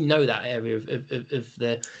 we know that area of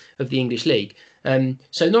the English league.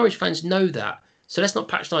 So Norwich fans know that. So let's not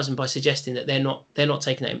patronise them by suggesting that they're not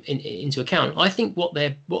taking that into account. I think what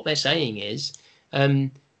they're saying is,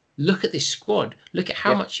 look at this squad. Look at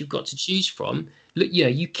how much you've got to choose from. Look, you know,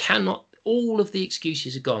 you cannot. All of the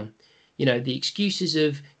excuses are gone. You know, the excuses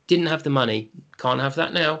of didn't have the money, can't have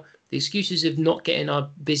that now. The excuses of not getting our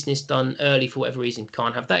business done early for whatever reason,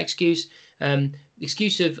 can't have that excuse. The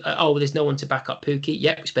excuse of, there's no one to back up Pookie.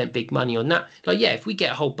 Yeah, we spent big money on that. Like, yeah, if we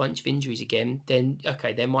get a whole bunch of injuries again, then,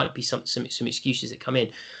 okay, there might be some excuses that come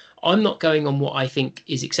in. I'm not going on what I think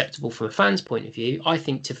is acceptable from a fan's point of view. I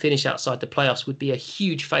think to finish outside the playoffs would be a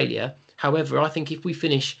huge failure. However, I think if we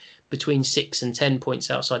finish between 6 and 10 points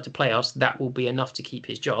outside the playoffs, that will be enough to keep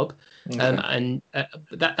his job. Okay.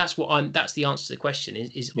 That's the answer to the question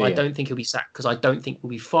is I don't think he'll be sacked, because I don't think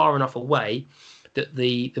we'll be far enough away that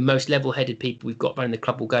the most level-headed people we've got running the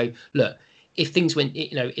club will go, look, if things went,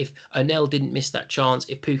 you know, if Onel didn't miss that chance,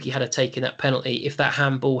 if Pookie had taken that penalty, if that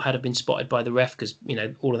handball had been spotted by the ref, because, you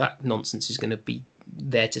know, all of that nonsense is going to be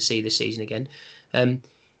there to see this season again.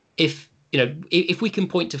 If we can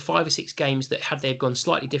point to 5 or 6 games that had they have gone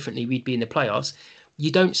slightly differently, we'd be in the playoffs.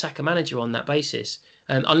 You don't sack a manager on that basis,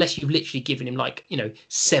 unless you've literally given him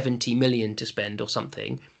 70 million to spend or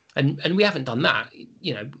something. And we haven't done that.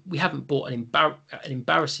 You know, we haven't bought an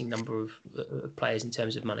embarrassing number of players in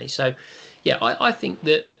terms of money. So, yeah, I think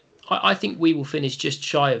that I think we will finish just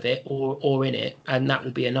shy of it or in it, and that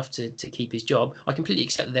will be enough to keep his job. I completely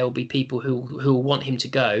accept that there will be people who will want him to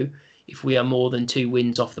go if we are more than 2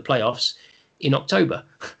 wins off the playoffs in October.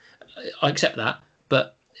 I accept that,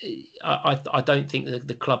 but I don't think that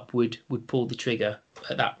the club would pull the trigger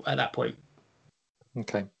at that point.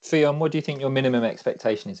 Okay. Ffion, what do you think your minimum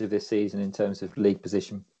expectation is of this season in terms of league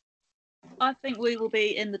position? I think we will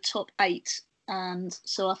be in the top 8, and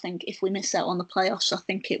so I think if we miss out on the playoffs, I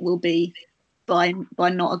think it will be by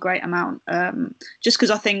not a great amount. Just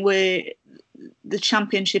because I think the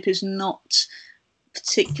Championship is not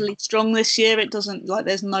particularly strong this year. It doesn't,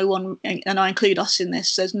 there's no one, and I include us in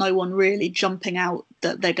this, there's no one really jumping out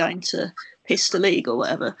that they're going to piss the league or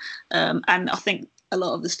whatever. And I think a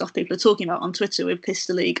lot of the stuff people are talking about on Twitter with piss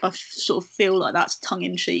the league, I sort of feel like that's tongue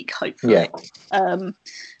in cheek, hopefully. Yeah.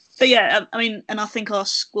 But yeah, I mean, and I think our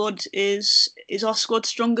squad is our squad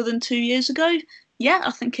stronger than 2 years ago? Yeah,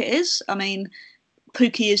 I think it is. I mean,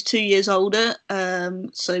 Pookie is 2 years older,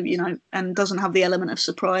 so, you know, and doesn't have the element of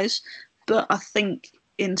surprise. But I think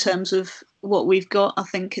in terms of what we've got, I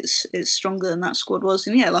think it's stronger than that squad was.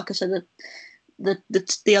 And yeah, like I said,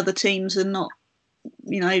 the other teams are not,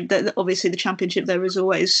 you know, obviously the Championship, there is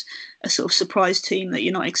always a sort of surprise team that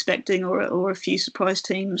you're not expecting, or a few surprise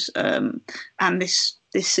teams. And this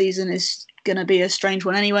season is going to be a strange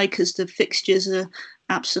one anyway, because the fixtures are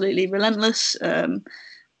absolutely relentless. And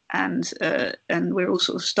we're all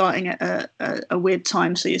sort of starting at a weird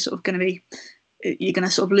time, so you're going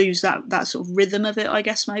to sort of lose that sort of rhythm of it, I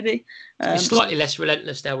guess, maybe. It's slightly less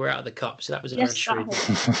relentless now we're out of the cup, so that was a very shrewd.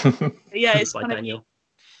 Yeah, it's by Daniel.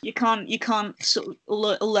 You can't sort of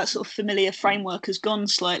all that sort of familiar framework has gone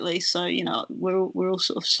slightly, so, you know, we're all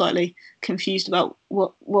sort of slightly confused about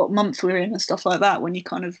what month we're in and stuff like that, when you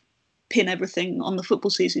kind of pin everything on the football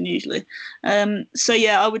season usually. So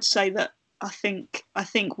yeah, I would say that I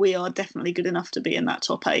think we are definitely good enough to be in that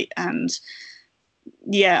top 8, and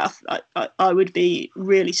yeah, I would be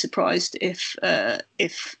really surprised if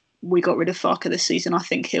we got rid of Farke this season. I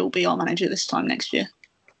think he'll be our manager this time next year.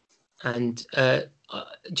 And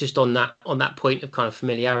just on that point of kind of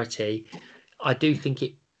familiarity, I do think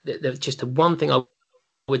there's just one thing I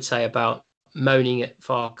would say about moaning at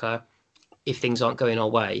Farke if things aren't going our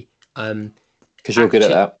way. Because you're good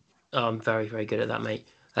at that. I'm very, very good at that, mate.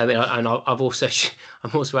 I mean, I'm also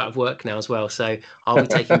out of work now as well, so I'll be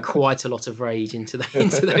taking quite a lot of rage into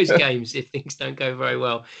those games if things don't go very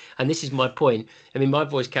well. And this is my point. I mean, my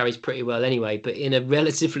voice carries pretty well anyway, but in a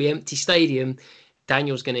relatively empty stadium,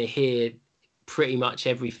 Daniel's going to hear pretty much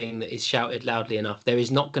everything that is shouted loudly enough. There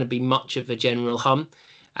is not going to be much of a general hum.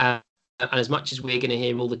 And as much as we're going to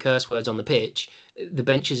hear all the curse words on the pitch, the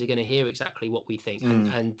benches are going to hear exactly what we think,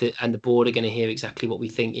 and the board are going to hear exactly what we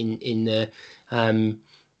think in the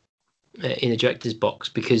director's box.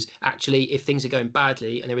 Because actually, if things are going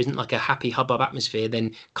badly and there isn't like a happy hubbub atmosphere,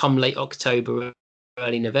 then come late October,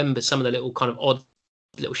 early November, some of the little kind of odd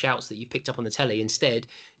little shouts that you picked up on the telly, instead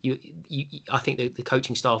I think the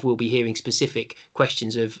coaching staff will be hearing specific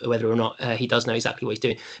questions of whether or not he does know exactly what he's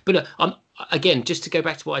doing. But again, just to go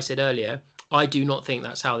back to what I said earlier, I do not think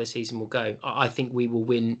that's how this season will go. I think we will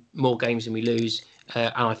win more games than we lose,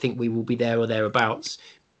 and I think we will be there or thereabouts,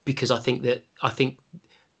 because I obviously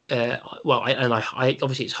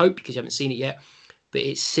it's hope because you haven't seen it yet, but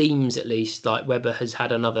it seems at least like Webber has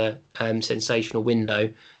had another sensational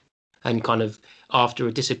window. And kind of after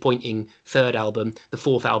a disappointing third album, the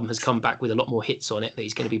fourth album has come back with a lot more hits on it that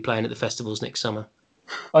he's going to be playing at the festivals next summer.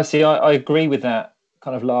 I see. I agree with that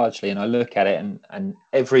kind of largely, and I look at it, and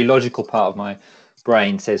every logical part of my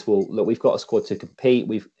brain says, well, look, we've got a squad to compete.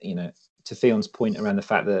 We've, to Fion's point around the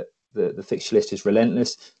fact that the fixture list is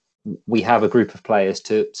relentless, we have a group of players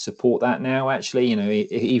to support that now. Actually,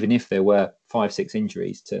 even if there were 5-6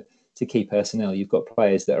 injuries to key personnel, you've got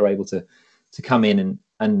players that are able to come in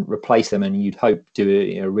and replace them, and you'd hope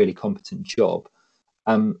do a really competent job.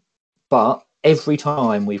 But every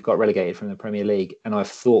time we've got relegated from the Premier League, and I've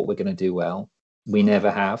thought we're going to do well, we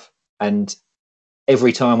never have. And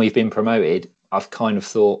every time we've been promoted, I've kind of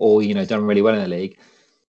thought, done really well in the league.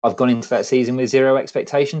 I've gone into that season with zero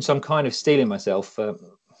expectations, so I'm kind of steeling myself for,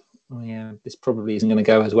 this probably isn't going to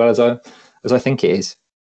go as well as I think it is.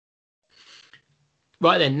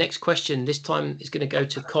 Right then, next question. This time is going to go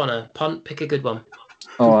to Connor. Punt, pick a good one.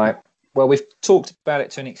 All right. Well, we've talked about it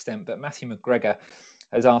to an extent, but Matthew McGregor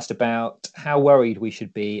has asked about how worried we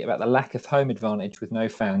should be about the lack of home advantage with no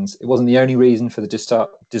fans. It wasn't the only reason for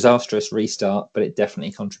the disastrous restart, but it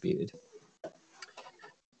definitely contributed.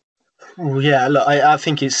 Well, yeah, look, I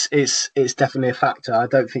think it's definitely a factor. I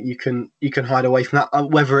don't think you can hide away from that.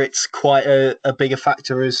 Whether it's quite a bigger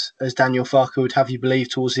factor as Daniel Farke would have you believe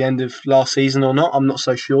towards the end of last season or not, I'm not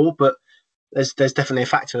so sure. But there's definitely a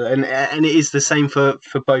factor, and it is the same for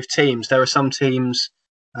both teams. There are some teams,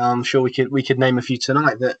 I'm sure we could name a few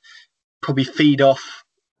tonight, that probably feed off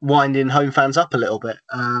winding home fans up a little bit.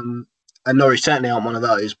 And Norwich certainly aren't one of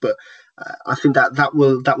those. But I think that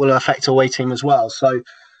will affect away team as well. So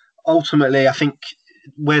ultimately, I think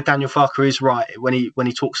where Daniel Farke is right when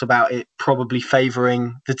he talks about it probably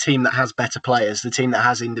favouring the team that has better players, the team that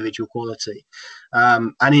has individual quality.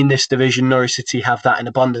 And in this division, Norwich City have that in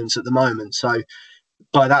abundance at the moment. So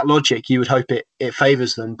by that logic, you would hope it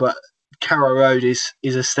favours them. But Carrow Road is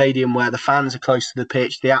a stadium where the fans are close to the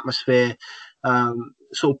pitch, the atmosphere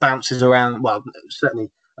sort of bounces around. Well,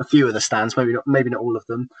 certainly a few of the stands, maybe not all of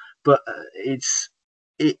them, but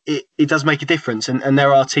it does make a difference, and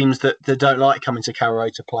there are teams that don't like coming to Carrow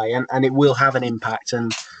Road to play, and it will have an impact.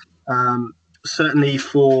 And certainly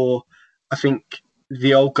for, I think,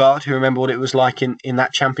 the old guard who remember what it was like in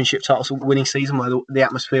that championship title winning season where the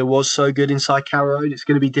atmosphere was so good inside Carrow Road, it's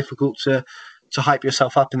going to be difficult to hype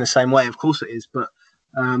yourself up in the same way. Of course it is, but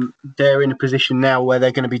they're in a position now where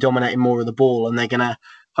they're going to be dominating more of the ball, and they're going to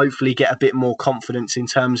hopefully get a bit more confidence in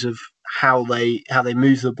terms of how they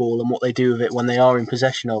move the ball and what they do with it when they are in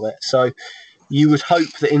possession of it. So you would hope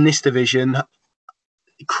that in this division,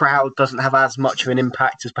 crowd doesn't have as much of an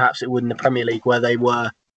impact as perhaps it would in the Premier League, where they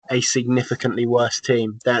were a significantly worse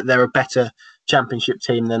team. They're a better championship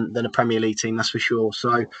team than a Premier League team, that's for sure.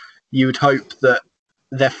 So you would hope that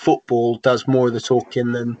their football does more of the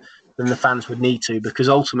talking than the fans would need to, because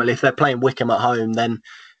ultimately if they're playing Wickham at home, then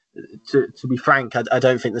to be frank, I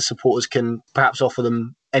don't think the supporters can perhaps offer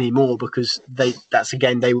them any more, because they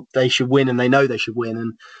should win, and they know they should win,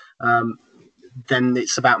 and then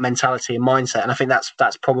it's about mentality and mindset. And I think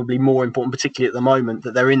that's probably more important, particularly at the moment,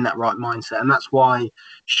 that they're in that right mindset. And that's why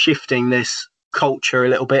shifting this culture a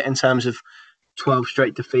little bit in terms of 12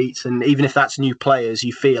 straight defeats, and even if that's new players,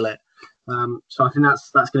 you feel it. So I think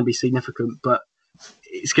that's going to be significant, but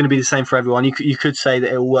it's going to be the same for everyone. You could say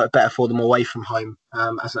that it will work better for them away from home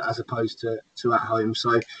as opposed to at home.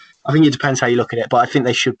 So I think it depends how you look at it, but I think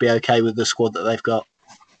they should be okay with the squad that they've got.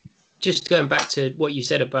 Just going back to what you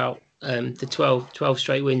said about the 12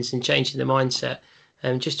 straight wins and changing the mindset,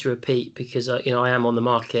 just to repeat, because I am on the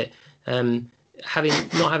market.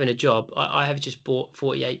 not having a job, I have just bought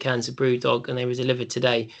 48 cans of Brewdog and they were delivered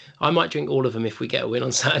today. I might drink all of them if we get a win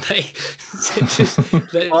on Saturday.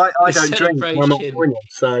 I don't drink. I'm not pointed,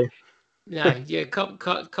 so. Yeah, come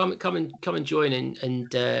and join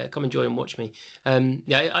and come and join and watch me.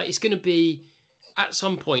 It's going to be at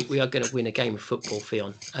some point we are going to win a game of football,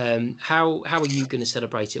 Ffion. How are you going to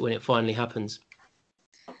celebrate it when it finally happens?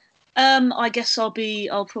 I guess I'll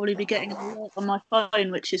probably be getting an alert on my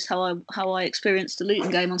phone, which is how I experienced the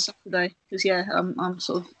Luton game on Saturday. Because I'm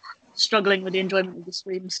sort of struggling with the enjoyment of the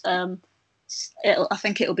streams. I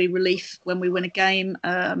think it'll be relief when we win a game.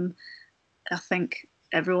 I think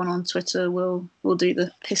everyone on Twitter will do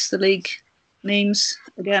the piss the league memes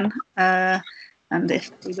again. And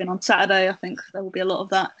if we win on Saturday, I think there will be a lot of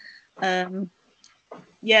that.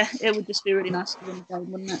 It would just be really nice to win the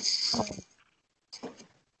game, wouldn't it?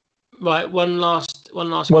 Right, one last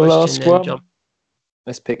question then, John.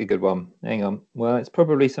 Let's pick a good one. Hang on. Well, it's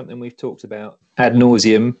probably something we've talked about ad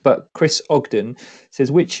nauseum, but Chris Ogden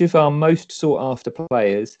says, which of our most sought after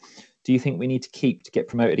players do you think we need to keep to get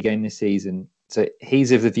promoted again this season? So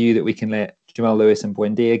he's of the view that we can let Jamal Lewis and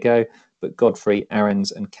Buendia go, but Godfrey,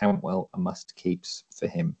 Aarons and Cantwell are must keeps for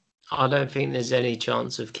him. I don't think there's any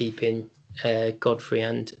chance of keeping Godfrey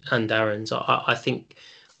and Aarons. I think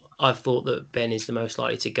I've thought that Ben is the most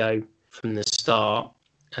likely to go from the start,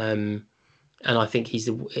 and I think he's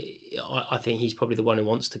probably the one who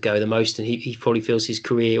wants to go the most, and he probably feels his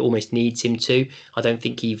career almost needs him to. I don't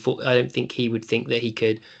think he would think that he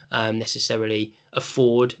could necessarily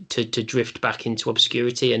afford to drift back into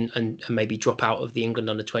obscurity and maybe drop out of the England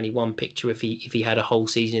under-21 picture if he had a whole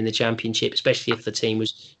season in the Championship, especially if the team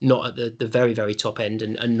was not at the very, very top end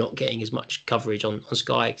and not getting as much coverage on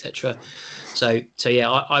Sky, etc. So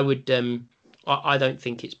yeah, I would. I don't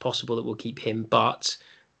think it's possible that we'll keep him, but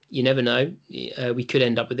you never know. We could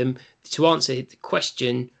end up with him. To answer the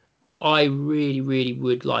question, I really, really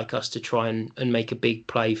would like us to try and make a big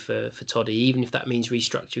play for Toddy, even if that means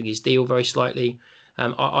restructuring his deal very slightly.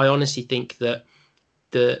 I honestly think that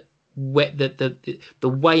the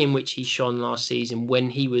way in which he shone last season,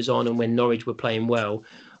 when he was on and when Norwich were playing well,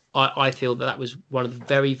 I feel that was one of the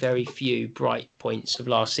very, very few bright points of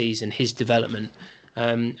last season, his development.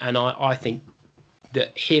 And I think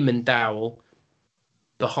that him and Dowell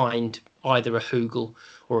behind either a Hugel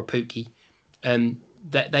or a Pookie,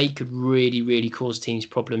 that they could really, really cause teams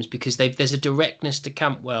problems, because there's a directness to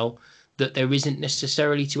Cantwell that there isn't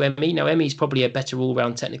necessarily to Emmy. Now, Emmy's probably a better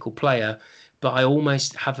all-round technical player, but I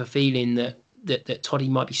almost have a feeling that Toddy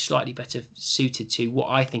might be slightly better suited to what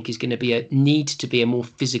I think is going to be a more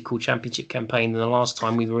physical Championship campaign than the last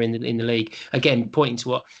time we were in the league. Again, pointing to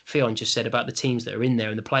what Ffion just said about the teams that are in there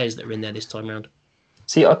and the players that are in there this time round.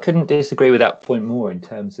 See, I couldn't disagree with that point more in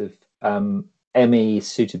terms of Emmy's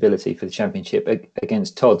suitability for the Championship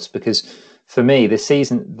against Todd's, because for me, this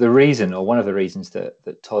season, one of the reasons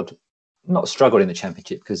that Todd not struggled in the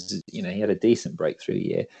Championship, because he had a decent breakthrough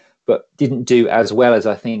year, but didn't do as well as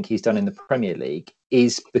I think he's done in the Premier League,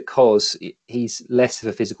 is because he's less of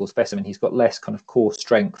a physical specimen. He's got less kind of core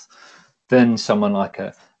strength than someone like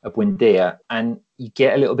a Buendia, and you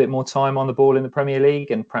get a little bit more time on the ball in the Premier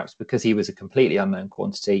League, and perhaps because he was a completely unknown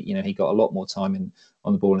quantity, he got a lot more time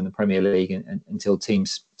on the ball in the Premier League until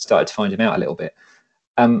teams started to find him out a little bit.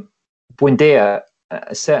 Buendia,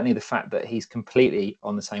 certainly the fact that he's completely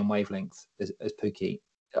on the same wavelength as Pookie,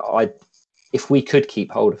 if we could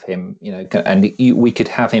keep hold of him, and we could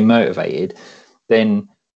have him motivated, then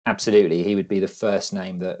absolutely he would be the first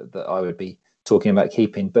name that I would be talking about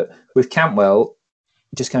keeping. But with Cantwell,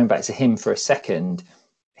 just going back to him for a second,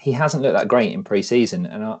 he hasn't looked that great in pre-season,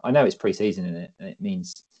 and I know it's pre-season and it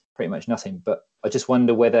means pretty much nothing, but I just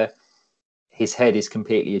wonder whether his head is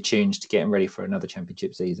completely attuned to getting ready for another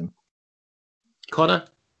Championship season. Connor?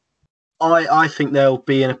 I think they'll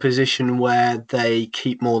be in a position where they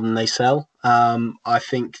keep more than they sell. I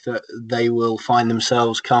think that they will find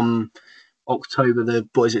themselves come October the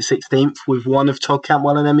 16th with one of Todd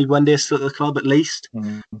Cantwell and Emmy Buendia still at the club at least.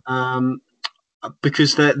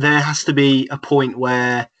 Because there has to be a point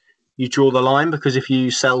where you draw the line, because if you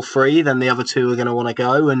sell free, then the other two are going to want to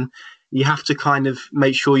go, and you have to kind of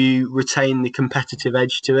make sure you retain the competitive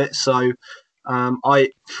edge to it. So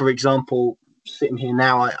for example, sitting here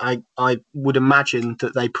now, I would imagine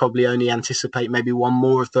that they probably only anticipate maybe one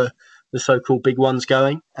more of the so-called big ones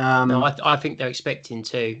going. No, I think they're expecting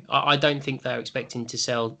to. I don't think they're expecting to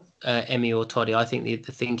sell Emmy or Toddy. I think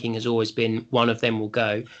the thinking has always been one of them will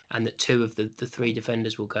go and that two of the three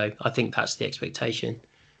defenders will go. I think that's the expectation.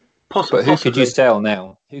 But who could you sell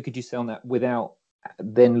now? Who could you sell now without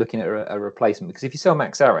then looking at a replacement? Because if you sell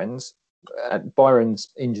Max Aarons, Byron's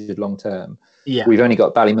injured long term. Yeah. We've only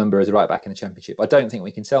got Ballymumba as a right back in the Championship. I don't think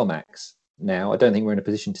we can sell Max now. I don't think we're in a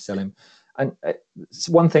position to sell him. And it's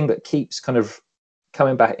one thing that keeps kind of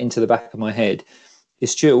coming back into the back of my head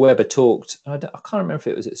is Stuart Webber talked, I can't remember if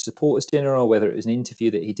it was at a supporters dinner or whether it was an interview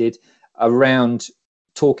that he did around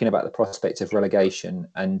talking about the prospect of relegation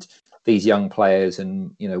and these young players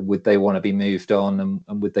and, you know, would they want to be moved on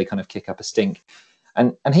and would they kind of kick up a stink?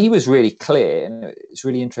 And he was really clear, and it's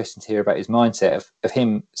really interesting to hear about his mindset of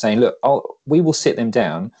him saying, look, we will sit them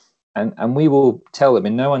down and we will tell them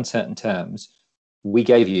in no uncertain terms, we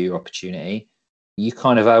gave you your opportunity. You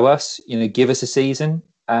kind of owe us, you know, give us a season.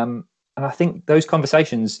 And I think those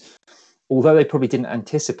conversations, although they probably didn't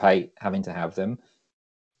anticipate having to have them,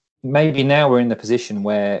 maybe now we're in the position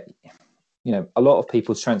where, you know, a lot of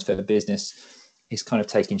people's transfer business is kind of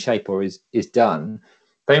taking shape or is done.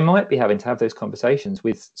 They might be having to have those conversations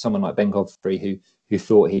with someone like Ben Godfrey, who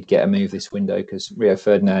thought he'd get a move this window because Rio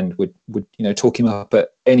Ferdinand would you know, talk him up at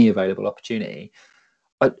any available opportunity.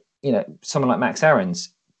 But, you know, someone like Max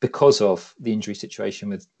Aarons, because of the injury situation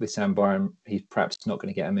with Sam Byron, he's perhaps not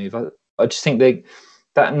going to get a move. I just think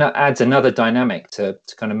that adds another dynamic to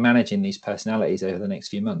kind of managing these personalities over the next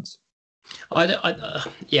few months. I'm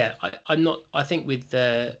not. I think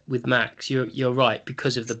with Max, you're right,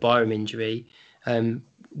 because of the Byram injury.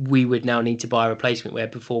 We would now need to buy a replacement where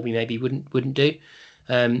before we maybe wouldn't do,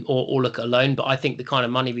 or look at a loan. But I think the kind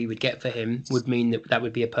of money we would get for him would mean that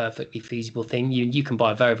would be a perfectly feasible thing. You can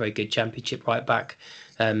buy a very, very good Championship right back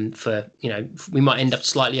for, you know, we might end up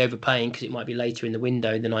slightly overpaying because it might be later in the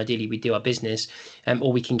window than ideally we do our business,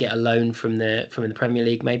 or we can get a loan from the Premier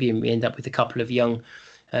League maybe, and we end up with a couple of young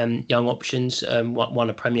options, one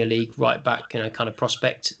a Premier League right back, you know, kind of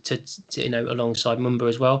prospect to you know, alongside Mumba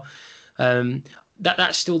as well.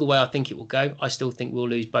 That's still the way I think it will go. I still think we'll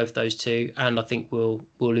lose both those two, and I think we'll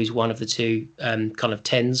lose one of the two kind of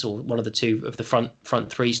 10s, or one of the two of the front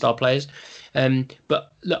 3-star players.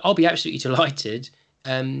 But look, I'll be absolutely delighted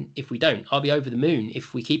if we don't. I'll be over the moon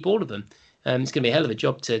if we keep all of them. It's going to be a hell of a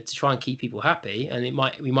job to try and keep people happy, and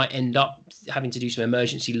we might end up having to do some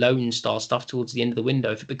emergency loan style stuff towards the end of the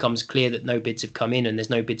window if it becomes clear that no bids have come in and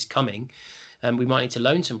there's no bids coming, and we might need to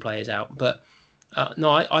loan some players out. But no,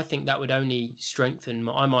 I think that would only strengthen.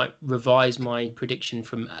 I might revise my prediction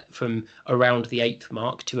from around the 8th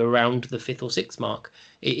mark to around the 5th or 6th mark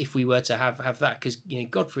if we were to have that, because, you know,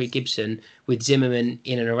 Godfrey, Gibson with Zimmerman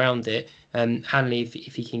in and around it, and Hanley if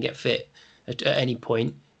he can get fit at any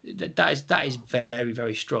point. That is very,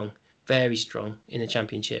 very strong in the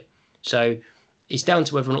Championship. So it's down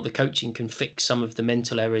to whether or not the coaching can fix some of the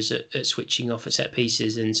mental errors at switching off at set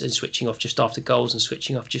pieces and switching off just after goals and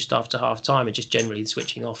switching off just after half time, and just generally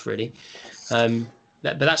switching off really.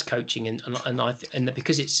 But that's coaching, and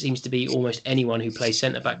because it seems to be almost anyone who plays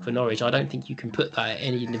centre back for Norwich, I don't think you can put that at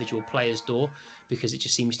any individual player's door, because it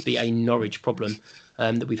just seems to be a Norwich problem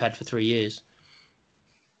that we've had for 3 years.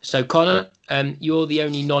 So Connor, you're the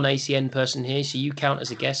only non-ACN person here, so you count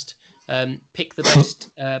as a guest. Pick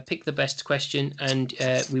the best question, and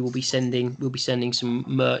we'll be sending some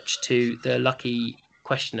merch to the lucky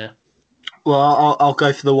questioner. Well, I'll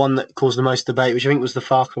go for the one that caused the most debate, which I think was the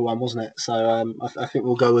Farker one, wasn't it? So I think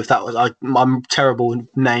we'll go with that one. I'm terrible with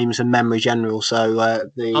names and memory general, so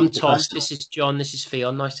I'm Tom. This is John. This is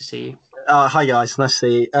Ffion. Nice to see you. Hi guys, nice to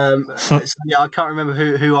see you. So, yeah, I can't remember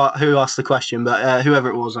who asked the question, but whoever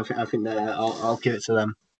it was, I think I'll give it to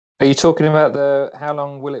them. Are you talking about how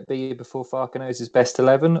long will it be before Farker knows his best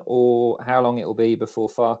 11, or how long it will be before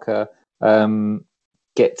Farker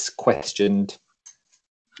gets questioned?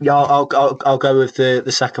 Yeah, I'll go with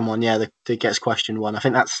the second one. Yeah, the gets questioned one. I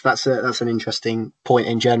think that's an interesting point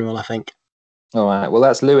in general, I think. All right. Well,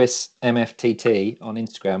 that's Lewis MFTT on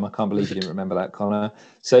Instagram. I can't believe you didn't remember that, Connor.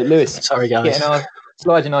 So, Lewis, sorry guys,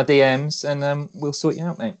 slide in our DMs and we'll sort you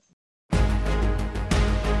out, mate.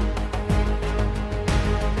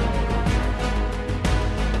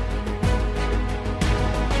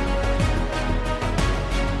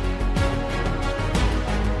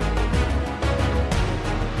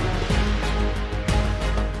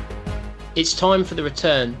 It's time for the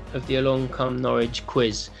return of the Along Come Norwich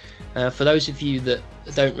quiz. For those of you that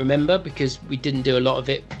don't remember, because we didn't do a lot of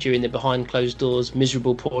it during the behind closed doors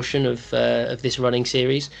miserable portion of this running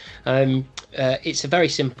series, it's a very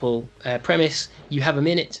simple premise. You have a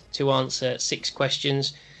minute to answer 6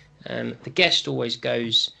 questions. The guest always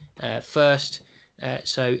goes first.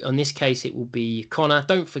 So in this case, it will be Connor.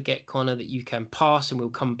 Don't forget, Connor, that you can pass, and we'll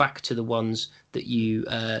come back to the ones that you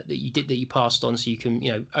passed on. So you can,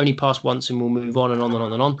 you know, only pass once, and we'll move on and on and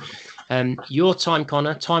on and on. Your time,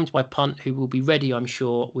 Connor, timed by Punt, who will be ready, I'm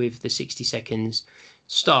sure, with the 60 seconds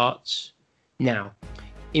starts now.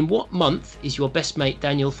 In what month is your best mate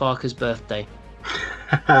Daniel Farke's birthday?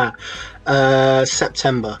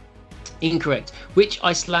 September. Incorrect. Which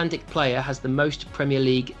Icelandic player has the most Premier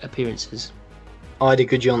League appearances? Ida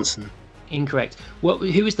Gudjohnsen. Incorrect.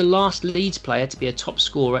 Who was the last Leeds player to be a top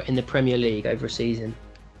scorer in the Premier League over a season?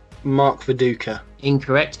 Mark Viduka.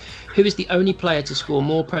 Incorrect. Who is the only player to score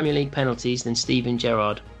more Premier League penalties than Steven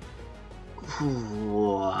Gerrard?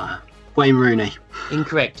 Wayne Rooney.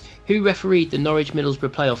 Incorrect. Who refereed the Norwich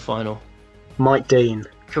Middlesbrough playoff final? Mike Dean.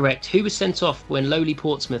 Correct. Who was sent off when lowly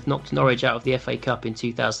Portsmouth knocked Norwich out of the FA Cup in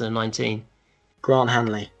 2019? Grant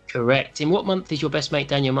Hanley. Correct. In what month is your best mate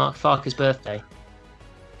Daniel Farke's birthday?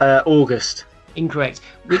 August. Incorrect.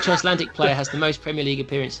 Which Icelandic player has the most Premier League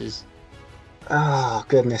appearances? Oh,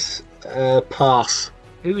 goodness. Pass.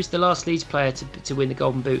 Who was the last Leeds player to win the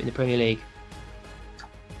Golden Boot in the Premier League?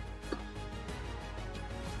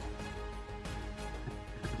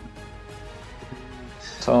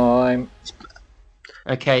 Time.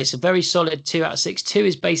 Okay, it's a very solid 2 out of 6. 2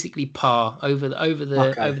 is basically par over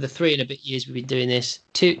the 3 and a bit years we've been doing this.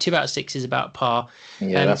 2 out of 6 is about par.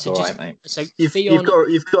 Yeah, that's all right, mate. So you've got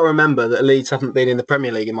to remember that Leeds haven't been in the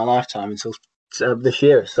Premier League in my lifetime until this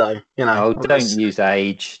year. So Oh, don't use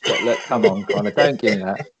age. Look, come on, Connor, don't give me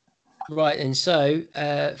that. Right, and so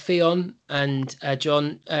Ffion and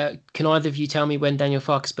Jon, can either of you tell me when Daniel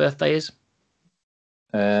Farke's birthday is?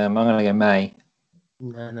 I'm going to go May.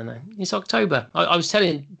 No. It's October. I was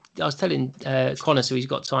telling Connor, so he's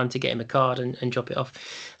got time to get him a card and drop it off.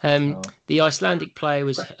 The Icelandic player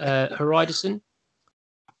was Hreidarsson.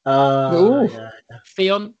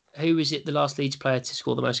 Ffion, who was it the last Leeds player to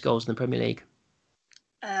score the most goals in the Premier League?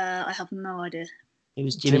 I have no idea. It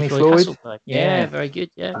was Jimmy Floyd Hasselbaink. Yeah, very good.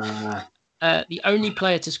 Yeah. The only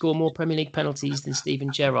player to score more Premier League penalties than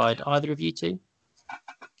Steven Gerrard. Either of you two?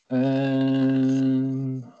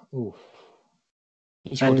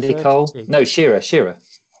 Andy Cole? No, Shearer.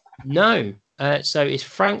 No. So it's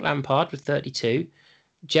Frank Lampard with 32.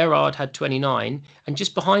 Gerrard had 29. And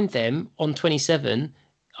just behind them on 27,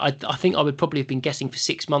 I think I would probably have been guessing for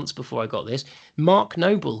 6 months before I got this. Mark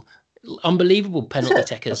Noble. Unbelievable penalty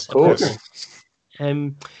takers. Of course.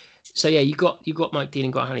 So yeah, you got Mike Dean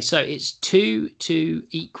and Grant Hanley. So it's 2 to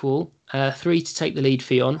equal, 3 to take the lead,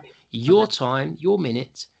 Ffion. Your time, your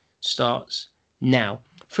minute starts now.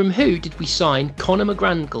 From who did we sign Conor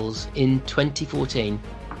McGrandles in 2014?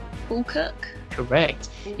 Falkirk. Correct.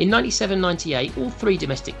 In 97-98, all 3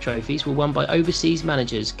 domestic trophies were won by overseas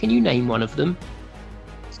managers. Can you name one of them?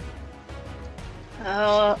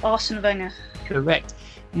 Arsene Wenger. Correct.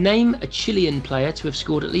 Name a Chilean player to have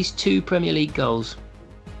scored at least 2 Premier League goals.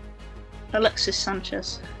 Alexis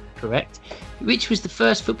Sanchez. Correct. Which was the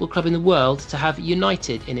first football club in the world to have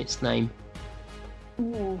United in its name?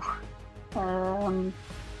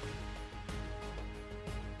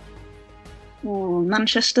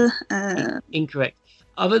 Manchester. Incorrect.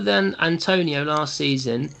 Other than Antonio last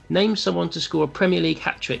season, name someone to score a Premier League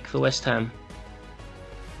hat-trick for West Ham.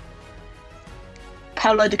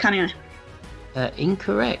 Paulo Di Canio.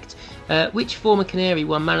 Incorrect. Which former Canary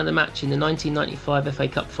won Man of the Match in the 1995 FA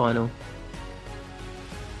Cup final?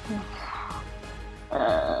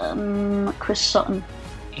 Chris Sutton.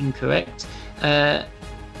 Incorrect.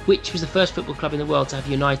 Which was the first football club in the world to have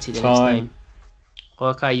United in its name?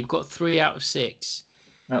 Okay, you've got 3 out of 6.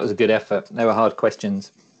 That was a good effort. They were hard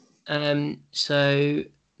questions. So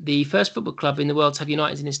the first football club in the world to have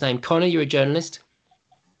United in its name. Connor, you're a journalist.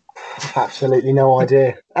 Absolutely no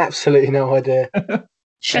idea.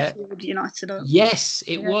 Sheffield United. Yes,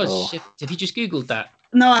 it was. Have you just Googled that?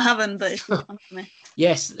 No, I haven't, but it's fun for me.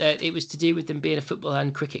 Yes, it was to do with them being a football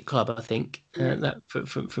and cricket club, I think, that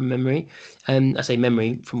from memory. I say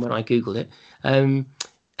memory from when I Googled it.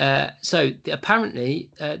 So apparently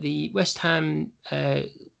the West Ham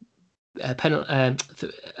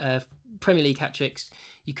Premier League hat-tricks,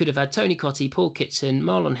 you could have had Tony Cottee, Paul Kitson,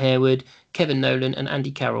 Marlon Harewood, Kevin Nolan and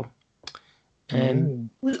Andy Carroll.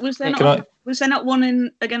 Was there not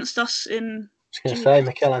one against us in... I was going to say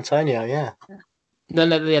Mikel Antonio, yeah. No,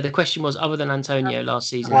 the question was other than Antonio last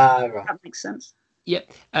season. Right. That makes sense. Yep.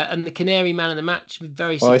 And the Canary man of the match,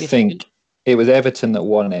 very significant. I think it was Everton that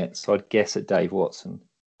won it, so I'd guess at Dave Watson.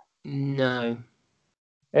 No.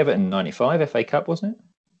 Everton 95 FA Cup, wasn't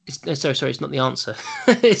it? Sorry, it's not the answer.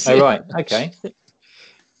 Right, okay.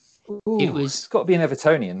 It's got to be an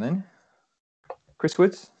Evertonian then. Chris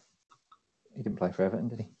Woods? He didn't play for Everton,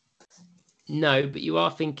 did he? No, but you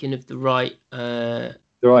are thinking of the right...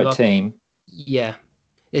 team. Yeah.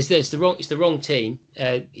 It's the wrong team.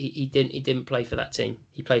 He didn't play for that team.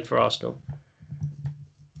 He played for Arsenal.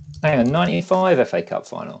 Hang on, 95 FA Cup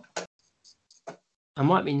final. I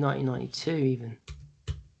might be 1992 even.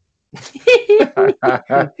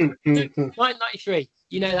 1993.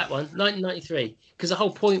 You know that one, 1993. Because the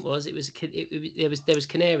whole point was there was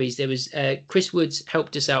Canaries. There was Chris Woods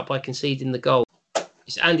helped us out by conceding the goal.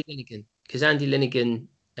 It's Andy Linnigan, because Andy Linnigan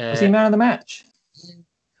was he man of the match?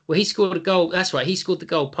 Well, he scored a goal. That's right. He scored the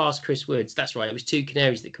goal past Chris Woods. That's right. It was two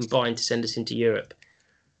Canaries that combined to send us into Europe.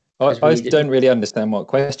 I don't really understand what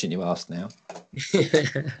question you asked now.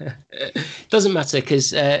 Doesn't matter,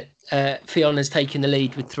 because Ffion has taken the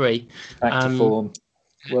lead with 3. Back to form.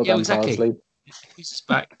 Well done, exactly. Parsley. He's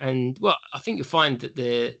back, and well, I think you'll find that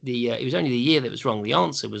the it was only the year that was wrong. The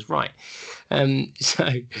answer was right.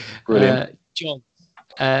 Brilliant. Jon,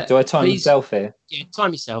 do I time myself here? Yeah,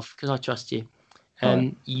 time yourself, because I trust you.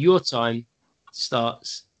 Your time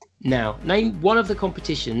starts now. Name one of the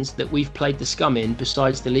competitions that we've played the Scum in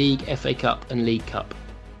besides the League, FA Cup, and League Cup.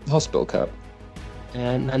 Hospital Cup.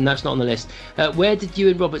 And that's not on the list. Where did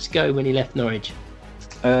Ewan Roberts go when he left Norwich?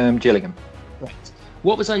 Gillingham. Right.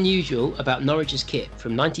 What was unusual about Norwich's kit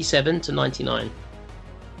from 97 to 99?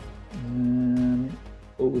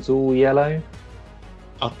 It was all yellow.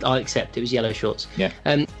 I'll accept. It was yellow shorts. Yeah.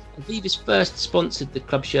 Aviva's first sponsored the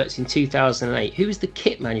club shirts in 2008. Who was the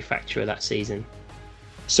kit manufacturer that season?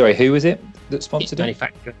 Sorry, who was it that sponsored kit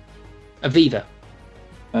manufacturer. Aviva.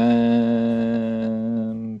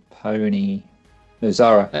 Pony. No,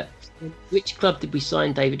 Zara. Which club did we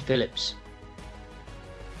sign David Phillips?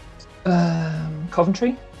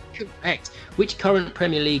 Coventry. Correct. Which current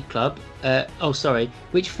Premier League club?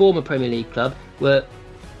 Which former Premier League club were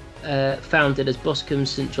founded as Boscombe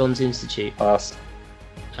St John's Institute? Pass.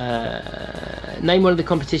 Name one of the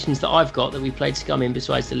competitions that I've got that we played Scum in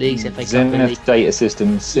besides the leagues, FA Cup, and Zenith Data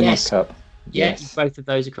Systems, Simon Yes. Cup. Yes, both of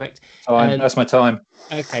those are correct. That's my time.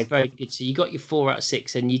 Okay, very good. So you got your 4 out of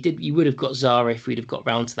 6, and you would have got Zara if we'd have got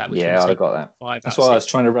round to that. Yeah, I'd have got that. 5 That's out of why I 6.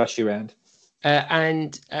 was trying to rush you around.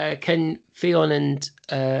 And can Ffion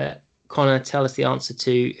and Connor tell us the answer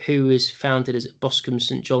to who was founded as Boscombe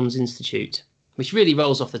St John's Institute, which really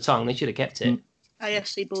rolls off the tongue. They should have kept it.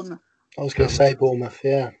 AFC Bournemouth. I was going to say Bournemouth,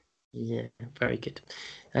 yeah. Yeah, very good.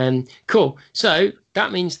 Cool. So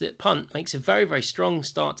that means that Punt makes a very, very strong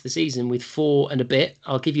start to the season with 4 and a bit.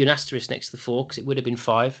 I'll give you an asterisk next to the 4 because it would have been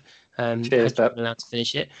 5. Cheers, Pep. Allowed to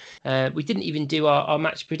finish it. We didn't even do our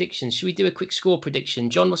match predictions. Should we do a quick score prediction?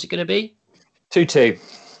 Jon, what's it going to be? 2-2.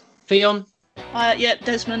 Ffion?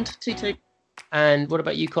 Desmond, 2-2. And what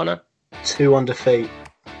about you, Connor? 2-1 defeat.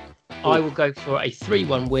 I will go for a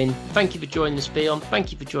 3-1 win. Thank you for joining us, Ffion.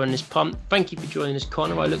 Thank you for joining us, Punt. Thank you for joining us,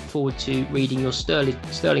 Connor. I look forward to reading your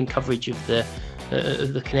sterling coverage of the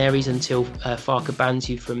Canaries until Farker bans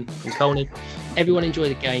you from Colney. Everyone enjoy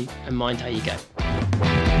the game and mind how you go.